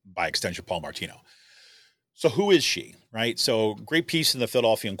by extension, Paul Martino. So who is she, right? So great piece in the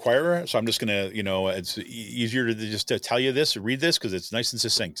Philadelphia Inquirer. So I'm just going to, it's easier to just to tell you this or read this because it's nice and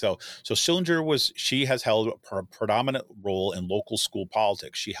succinct. So Shillinger she has held a predominant role in local school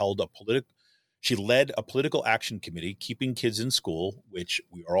politics. She led a political action committee, Keeping Kids in School, which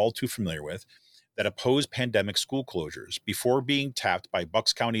we are all too familiar with, that opposed pandemic school closures before being tapped by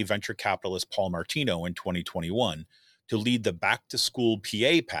Bucks County venture capitalist Paul Martino in 2021 to lead the Back to School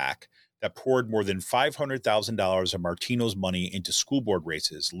PA PAC that poured more than $500,000 of Martino's money into school board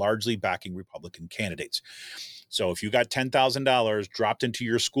races, largely backing Republican candidates. So if you got $10,000 dropped into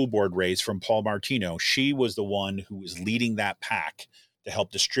your school board race from Paul Martino, she was the one who was leading that PAC to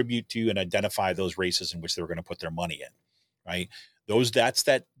help distribute to and identify those races in which they were going to put their money in, right? That's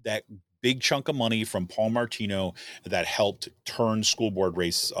that big chunk of money from Paul Martino that helped turn school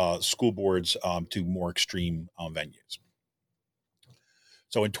boards to more extreme venues.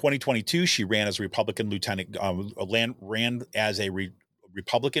 So in 2022, she ran as a Republican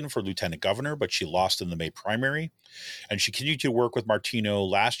Republican for lieutenant governor, but she lost in the May primary. And she continued to work with Martino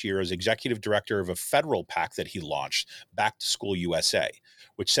last year as executive director of a federal PAC that he launched, Back to School USA,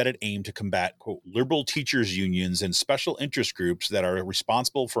 which set it aimed to combat, quote, liberal teachers unions and special interest groups that are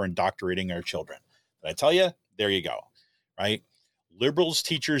responsible for indoctrinating our children. Did I tell you? There you go, right? Liberals,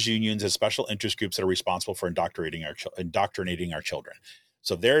 teachers unions, and special interest groups that are responsible for indoctrinating our children.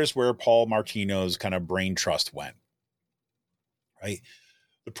 So there's where Paul Martino's kind of brain trust went, right?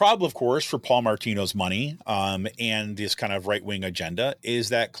 The problem, of course, for Paul Martino's money and this kind of right-wing agenda is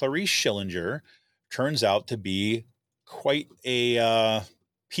that Clarice Shillinger turns out to be quite a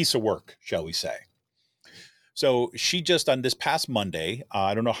piece of work, shall we say. So she just on this past Monday,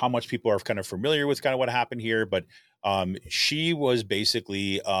 I don't know how much people are kind of familiar with kind of what happened here, but she was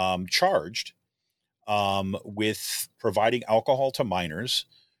basically charged with providing alcohol to minors,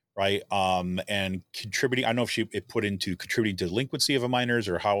 right? And contributing. I don't know if it put into contributing to delinquency of a minors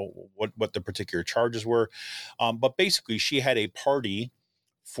or what the particular charges were. But basically she had a party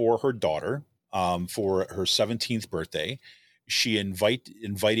for her daughter for her 17th birthday. She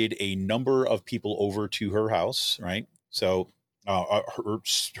invited a number of people over to her house, right? So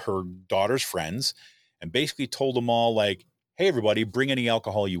her daughter's friends, and basically told them all like, hey, everybody, bring any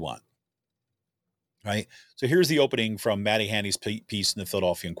alcohol you want. Right. So here's the opening from Maddie Haney's piece in the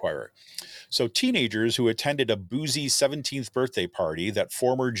Philadelphia Inquirer. So teenagers who attended a boozy 17th birthday party that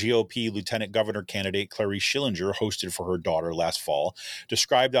former GOP lieutenant governor candidate Clarice Shillinger hosted for her daughter last fall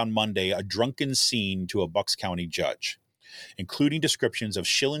described on Monday a drunken scene to a Bucks County judge, including descriptions of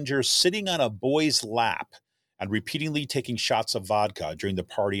Shillinger sitting on a boy's lap and repeatedly taking shots of vodka during the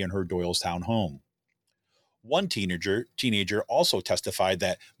party in her Doylestown home. One teenager also testified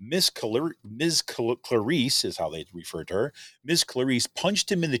that Ms. Clarice is how they refer to her. Ms. Clarice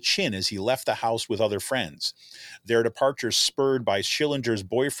punched him in the chin as he left the house with other friends. Their departure spurred by Shillinger's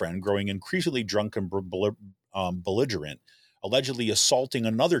boyfriend growing increasingly drunk and belligerent, allegedly assaulting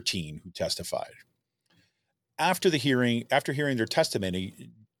another teen who testified. After hearing their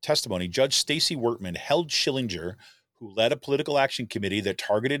testimony, Judge Stacy Wertman held Shillinger, who led a political action committee that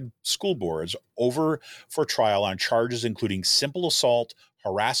targeted school boards, over for trial on charges including simple assault,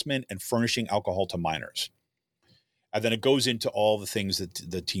 harassment, and furnishing alcohol to minors. And then it goes into all the things that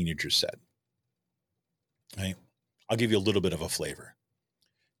the teenagers said. Right? I'll give you a little bit of a flavor.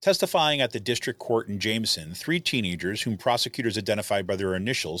 Testifying at the district court in Jameson, 3 teenagers, whom prosecutors identified by their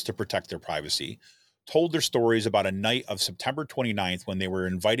initials to protect their privacy, told their stories about a night of September 29th when they were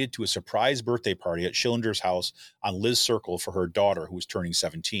invited to a surprise birthday party at Shillinger's house on Liz Circle for her daughter, who was turning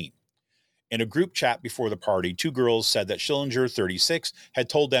 17. In a group chat before the party, 2 girls said that Shillinger, 36, had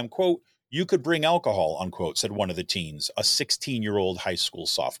told them, quote, "You could bring alcohol," unquote, said one of the teens, a 16-year-old high school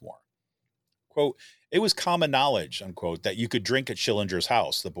sophomore. Quote, "It was common knowledge," unquote, that you could drink at Shillinger's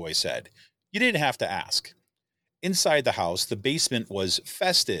house, the boy said. You didn't have to ask. Inside the house, the basement was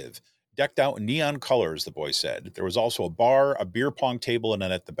festive, decked out in neon colors, the boy said. There was also a bar, a beer pong table, and a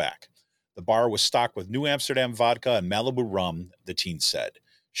net at the back. The bar was stocked with New Amsterdam vodka and Malibu rum, the teen said.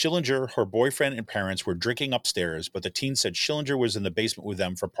 Shillinger, her boyfriend, and parents were drinking upstairs, but the teen said Shillinger was in the basement with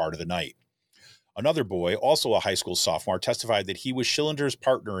them for part of the night. Another boy, also a high school sophomore, testified that he was Shillinger's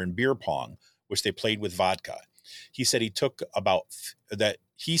partner in beer pong, which they played with vodka. He said he took about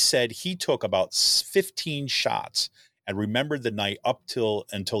 15 shots and remembered the night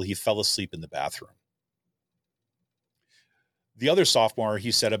until he fell asleep in the bathroom. The other sophomore,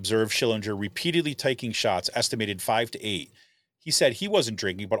 he said, observed Shillinger repeatedly taking shots, estimated 5 to 8. He said he wasn't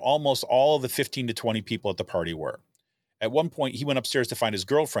drinking, but almost all of the 15 to 20 people at the party were. At one point, he went upstairs to find his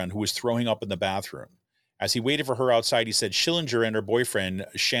girlfriend, who was throwing up in the bathroom. As he waited for her outside, he said Shillinger and her boyfriend,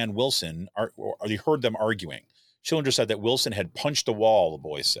 Shan Wilson, he heard them arguing. Shillinger said that Wilson had punched a wall, the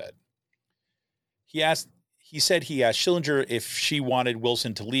boy said. He said he asked Shillinger if she wanted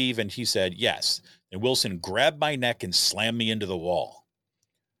Wilson to leave, and he said yes. And Wilson grabbed my neck and slammed me into the wall.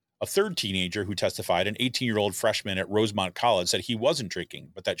 A third teenager who testified, an 18-year-old freshman at Rosemont College, said he wasn't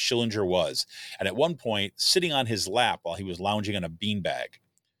drinking, but that Shillinger was, and at one point, sitting on his lap while he was lounging on a beanbag.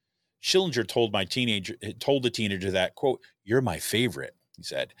 Shillinger told the teenager that, quote, "You're my favorite," he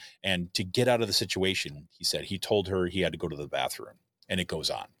said. And to get out of the situation, he said, he told her he had to go to the bathroom. And it goes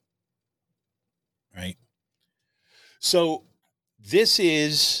on. Right? So this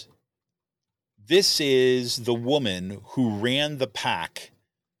is the woman who ran the pack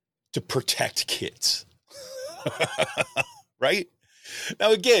to protect kids. Right?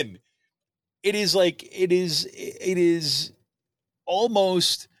 Now, again, it is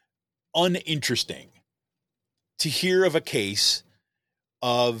almost uninteresting to hear of a case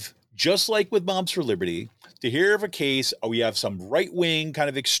of, just like with Moms for Liberty, to hear of a case, we have some right-wing kind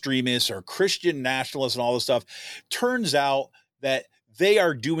of extremists or Christian nationalists and all this stuff. Turns out that they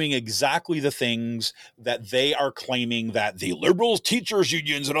are doing exactly the things that they are claiming that the liberals, teachers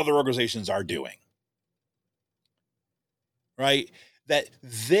unions, and other organizations are doing. Right? That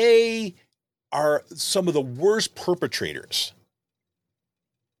they are some of the worst perpetrators.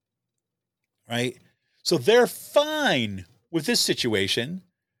 Right? So they're fine with this situation,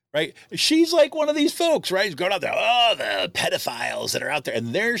 right? She's like one of these folks, right? She's going out there, oh, the pedophiles that are out there.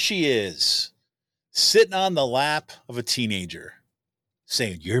 And there she is, sitting on the lap of a teenager,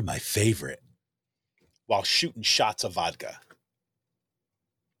 saying, "You're my favorite," while shooting shots of vodka.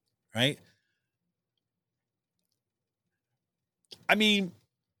 Right? I mean,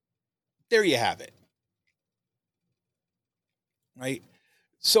 there you have it. Right?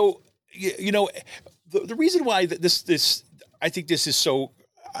 So, the reason why this I think this is so,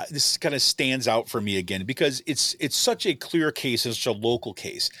 this kind of stands out for me again, because it's such a clear case, it's such a local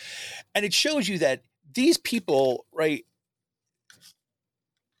case. And it shows you that these people, right,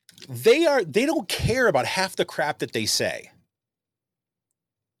 they don't care about half the crap that they say.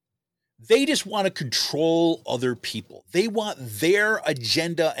 They just want to control other people. They want their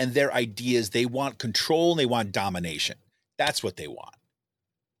agenda and their ideas. They want control and they want domination. That's what they want.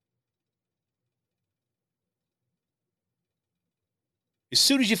 As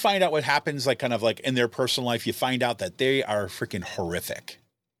soon as you find out what happens, like kind of like in their personal life, you find out that they are freaking horrific.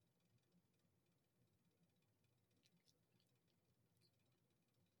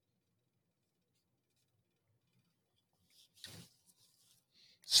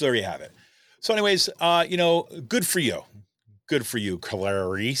 So there you have it. So anyways, good for you. Good for you,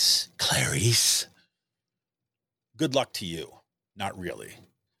 Clarice. good luck to you. Not really.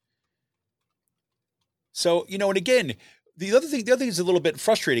 So, and again, the other thing is a little bit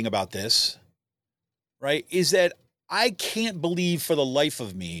frustrating about this, right, is that I can't believe for the life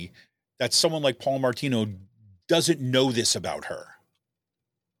of me that someone like Paul Martino doesn't know this about her.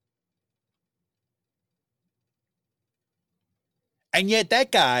 And yet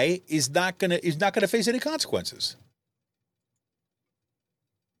that guy is not gonna face any consequences.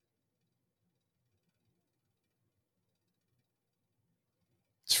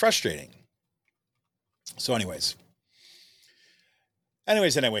 It's frustrating. So anyways,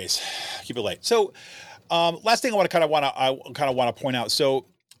 keep it light. So last thing I kind of want to point out. So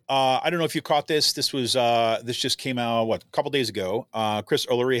I don't know if you caught this. This just came out a couple days ago. Chris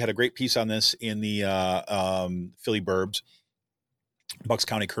Ullery had a great piece on this in the Philly Burbs, Bucks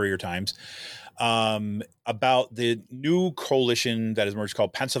County Courier-Times, about the new coalition that has emerged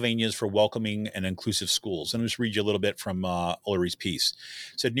called Pennsylvanians for Welcoming and Inclusive Schools. And I'll just read you a little bit from Ullery's piece.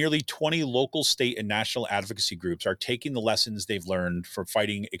 It said nearly 20 local, state, and national advocacy groups are taking the lessons they've learned from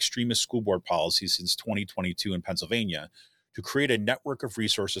fighting extremist school board policies since 2022 in Pennsylvania to create a network of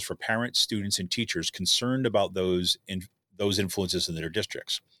resources for parents, students, and teachers concerned about those influences in their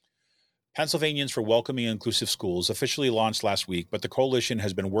districts. Pennsylvanians for Welcoming and Inclusive Schools officially launched last week, but the coalition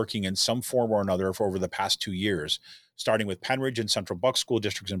has been working in some form or another for over the past 2 years, starting with Penridge and Central Bucks school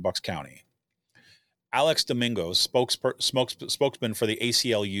districts in Bucks County. Alex Domingos, spokesman for the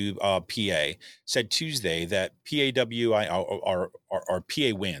ACLU PA, said Tuesday that PAWINS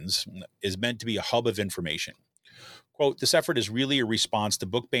is meant to be a hub of information. Quote, this effort is really a response to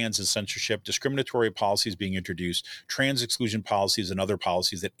book bans and censorship, discriminatory policies being introduced, trans exclusion policies, and other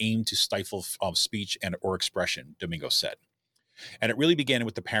policies that aim to stifle speech or expression, Domingos said. And it really began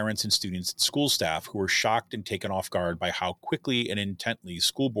with the parents and students and school staff who were shocked and taken off guard by how quickly and intently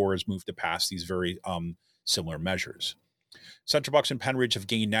school boards moved to pass these very similar measures. Central Bucks and Penridge have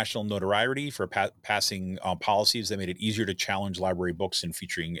gained national notoriety for passing policies that made it easier to challenge library books and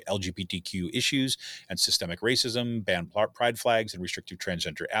featuring LGBTQ issues and systemic racism, ban pride flags, and restrictive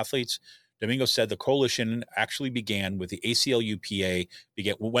transgender athletes. Domingo said the coalition actually began with the ACLU-PA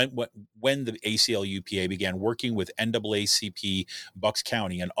when the ACLU-PA began working with NAACP Bucks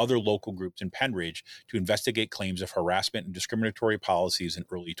County and other local groups in Penridge to investigate claims of harassment and discriminatory policies in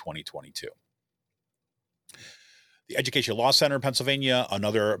early 2022. The Education Law Center in Pennsylvania,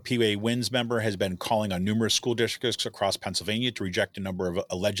 another PAWINS member, has been calling on numerous school districts across Pennsylvania to reject a number of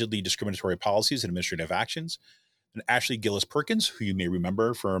allegedly discriminatory policies and administrative actions. And Ashley Gillis Perkins, who you may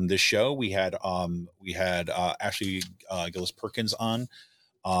remember from this show, we had Ashley Gillis Perkins on,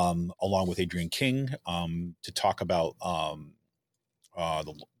 along with Adrian King, to talk about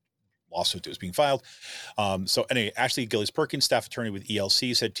the lawsuit that was being filed. So anyway, Ashley Gillis Perkins, staff attorney with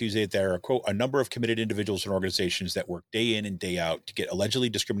ELC, said Tuesday that there are, quote, a number of committed individuals and organizations that work day in and day out to get allegedly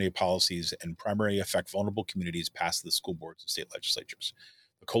discriminated policies and primarily affect vulnerable communities past the school boards and state legislatures.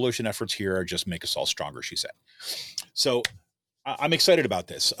 The coalition efforts here are just make us all stronger, she said. So I'm excited about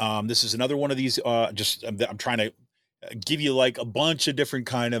this. This is another one of these, I'm trying to give you like a bunch of different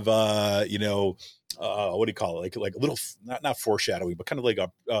kind of, what do you call it? Like a little, not foreshadowing, but kind of like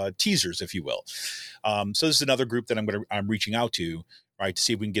teasers, if you will. So this is another group that I'm reaching out to, right, to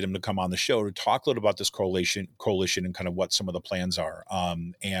see if we can get them to come on the show to talk a little about this coalition and kind of what some of the plans are.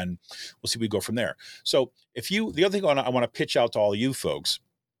 And we'll see if we go from there. So the other thing I want to pitch out to all you folks.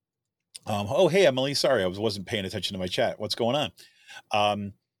 Oh, hey, Emily, sorry, I wasn't paying attention to my chat. What's going on?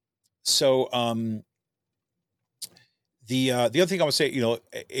 The other thing I would say,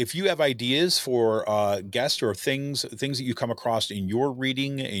 if you have ideas for guests or things that you come across in your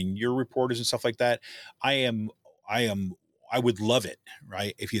reading, in your reporters and stuff like that, I would love it,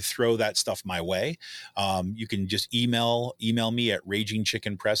 right? If you throw that stuff my way, you can just email me at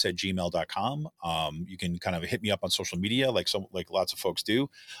ragingchickenpress@gmail.com. You can kind of hit me up on social media, like lots of folks do.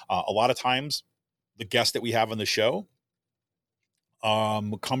 A lot of times, the guests that we have on the show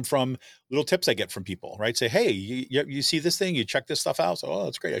come from little tips I get from people, right? Say, hey, you see this thing, you check this stuff out. So, oh,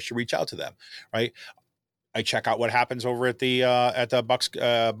 that's great. I should reach out to them, right? I check out what happens over at the Bucks,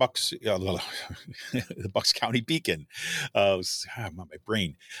 the Bucks County Beacon. I'm on my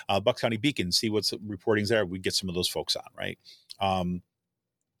brain. Bucks County Beacon, see what's reporting's there. We get some of those folks on, right?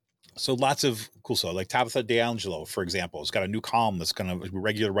 So lots of cool stuff. Like Tabitha DeAngelo, for example, has got a new column that's kind of a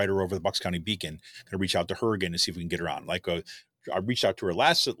regular writer over the Bucks County Beacon. Going to reach out to her again to see if we can get her on. I reached out to her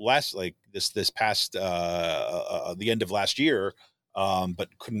last like this past the end of last year, but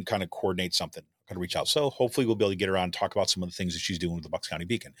couldn't kind of coordinate something. kind of reach out. So hopefully we'll be able to get her on and talk about some of the things that she's doing with the Bucks County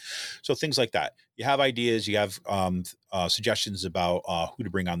Beacon. So things like that. You have ideas, you have suggestions about who to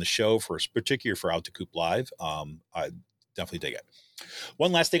bring on the show for, particularly for Out to Coop Live. I definitely dig it.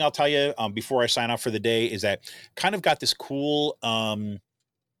 One last thing I'll tell you before I sign off for the day is that kind of got this cool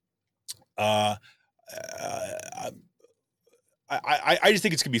I just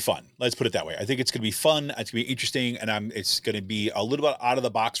think it's gonna be fun. Let's put it that way. I think it's gonna be fun. It's gonna be interesting, and it's gonna be a little bit out of the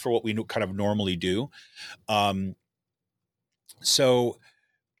box for what we kind of normally do. So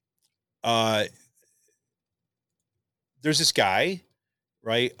there's this guy,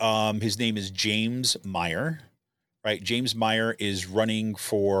 right? His name is James Meyer, right? James Meyer is running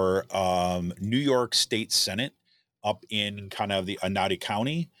for New York State Senate up in kind of the Oneida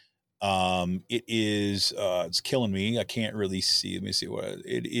County. It is it's killing me. I can't really see. Let me see what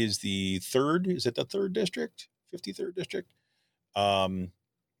it is. The third, is it the 3rd district? 53rd district?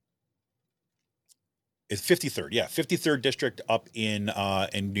 It's 53rd. Yeah. 53rd district up in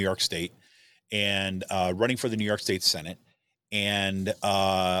New York State, and running for the New York State Senate. And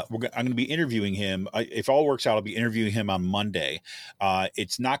I'm going to be interviewing him. If all works out, I'll be interviewing him on Monday.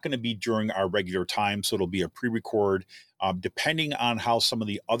 It's not going to be during our regular time, so it'll be a pre-record. Depending on how some of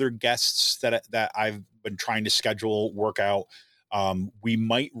the other guests that I've been trying to schedule work out, we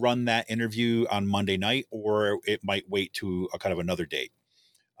might run that interview on Monday night, or it might wait to a kind of another date.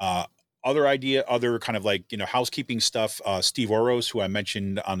 Other kind of like, housekeeping stuff. Steve Oros, who I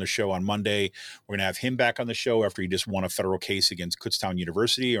mentioned on the show on Monday, we're going to have him back on the show after he just won a federal case against Kutztown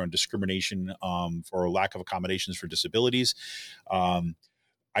University on discrimination for lack of accommodations for disabilities.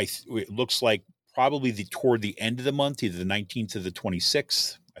 It looks like probably toward the end of the month, either the 19th to the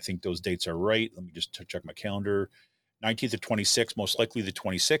 26th. I think those dates are right. Let me just check my calendar. 19th to 26th, most likely the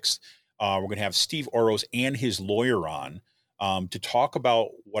 26th. We're going to have Steve Oros and his lawyer on to talk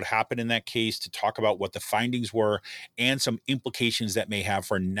about what happened in that case, to talk about what the findings were, and some implications that may have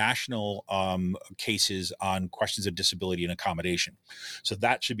for national cases on questions of disability and accommodation. So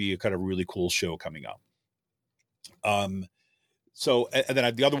that should be a kind of really cool show coming up. So, and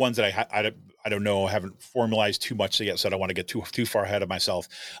then the other ones that I don't know, I haven't formalized too much yet, so I don't want to get too far ahead of myself.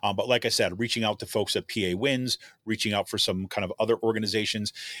 But like I said, reaching out to folks at PAWINS, reaching out for some kind of other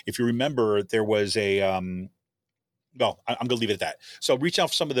organizations. If you remember, there was well, I'm going to leave it at that. So reach out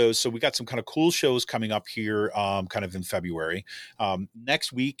for some of those. So we got some kind of cool shows coming up here kind of in February.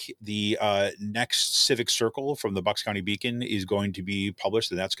 Next week, the next Civic Circle from the Bucks County Beacon is going to be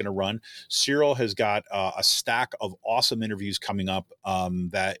published, and that's going to run. Cyril has got a stack of awesome interviews coming up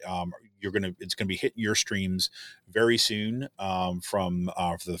that it's going to be hitting your streams very soon for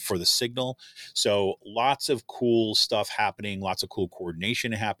the Signal. So lots of cool stuff happening, lots of cool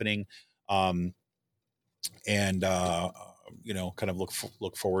coordination happening. And kind of look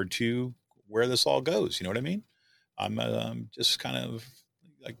forward to where this all goes. You know what I mean? I'm just kind of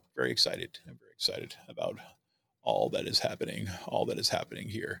like very excited. I'm very excited about all that is happening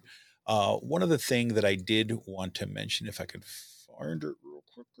here. One other thing that I did want to mention, if I could find it real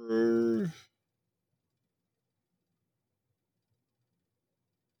quicker.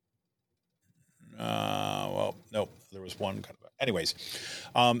 Well, nope, there was one kind of, anyways.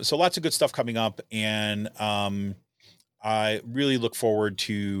 So lots of good stuff coming up, and I really look forward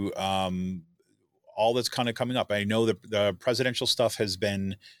to all that's kind of coming up. I know that the presidential stuff has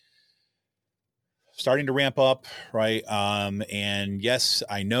been starting to ramp up, right? And yes,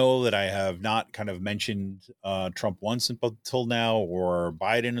 I know that I have not kind of mentioned Trump once until now, or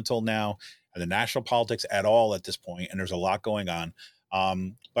Biden until now, and the national politics at all at this point, and there's a lot going on.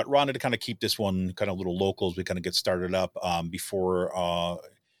 But wanted to kind of keep this one kind of little local as we kind of get started up before,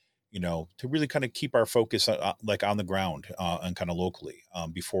 to really kind of keep our focus like on the ground and kind of locally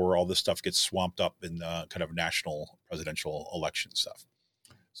before all this stuff gets swamped up in kind of national presidential election stuff.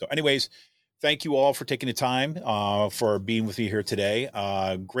 So anyways, thank you all for taking the time for being with me here today.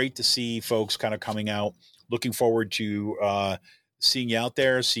 Great to see folks kind of coming out. Looking forward to seeing you out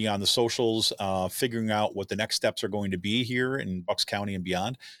there, see you on the socials, figuring out what the next steps are going to be here in Bucks County and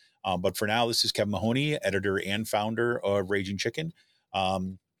beyond. But for now, this is Kevin Mahoney, editor and founder of Raging Chicken.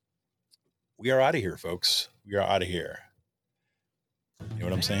 We are out of here, folks. We are out of here. You know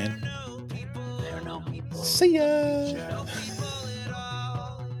what I'm saying? See ya.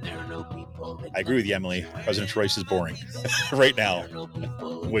 I agree with you, Emily. President's race is boring right now.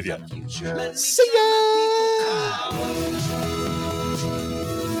 With you. See ya.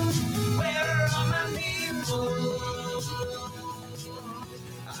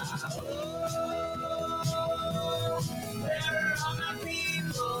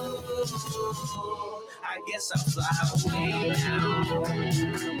 I guess I'll fly away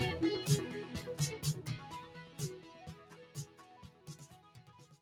now.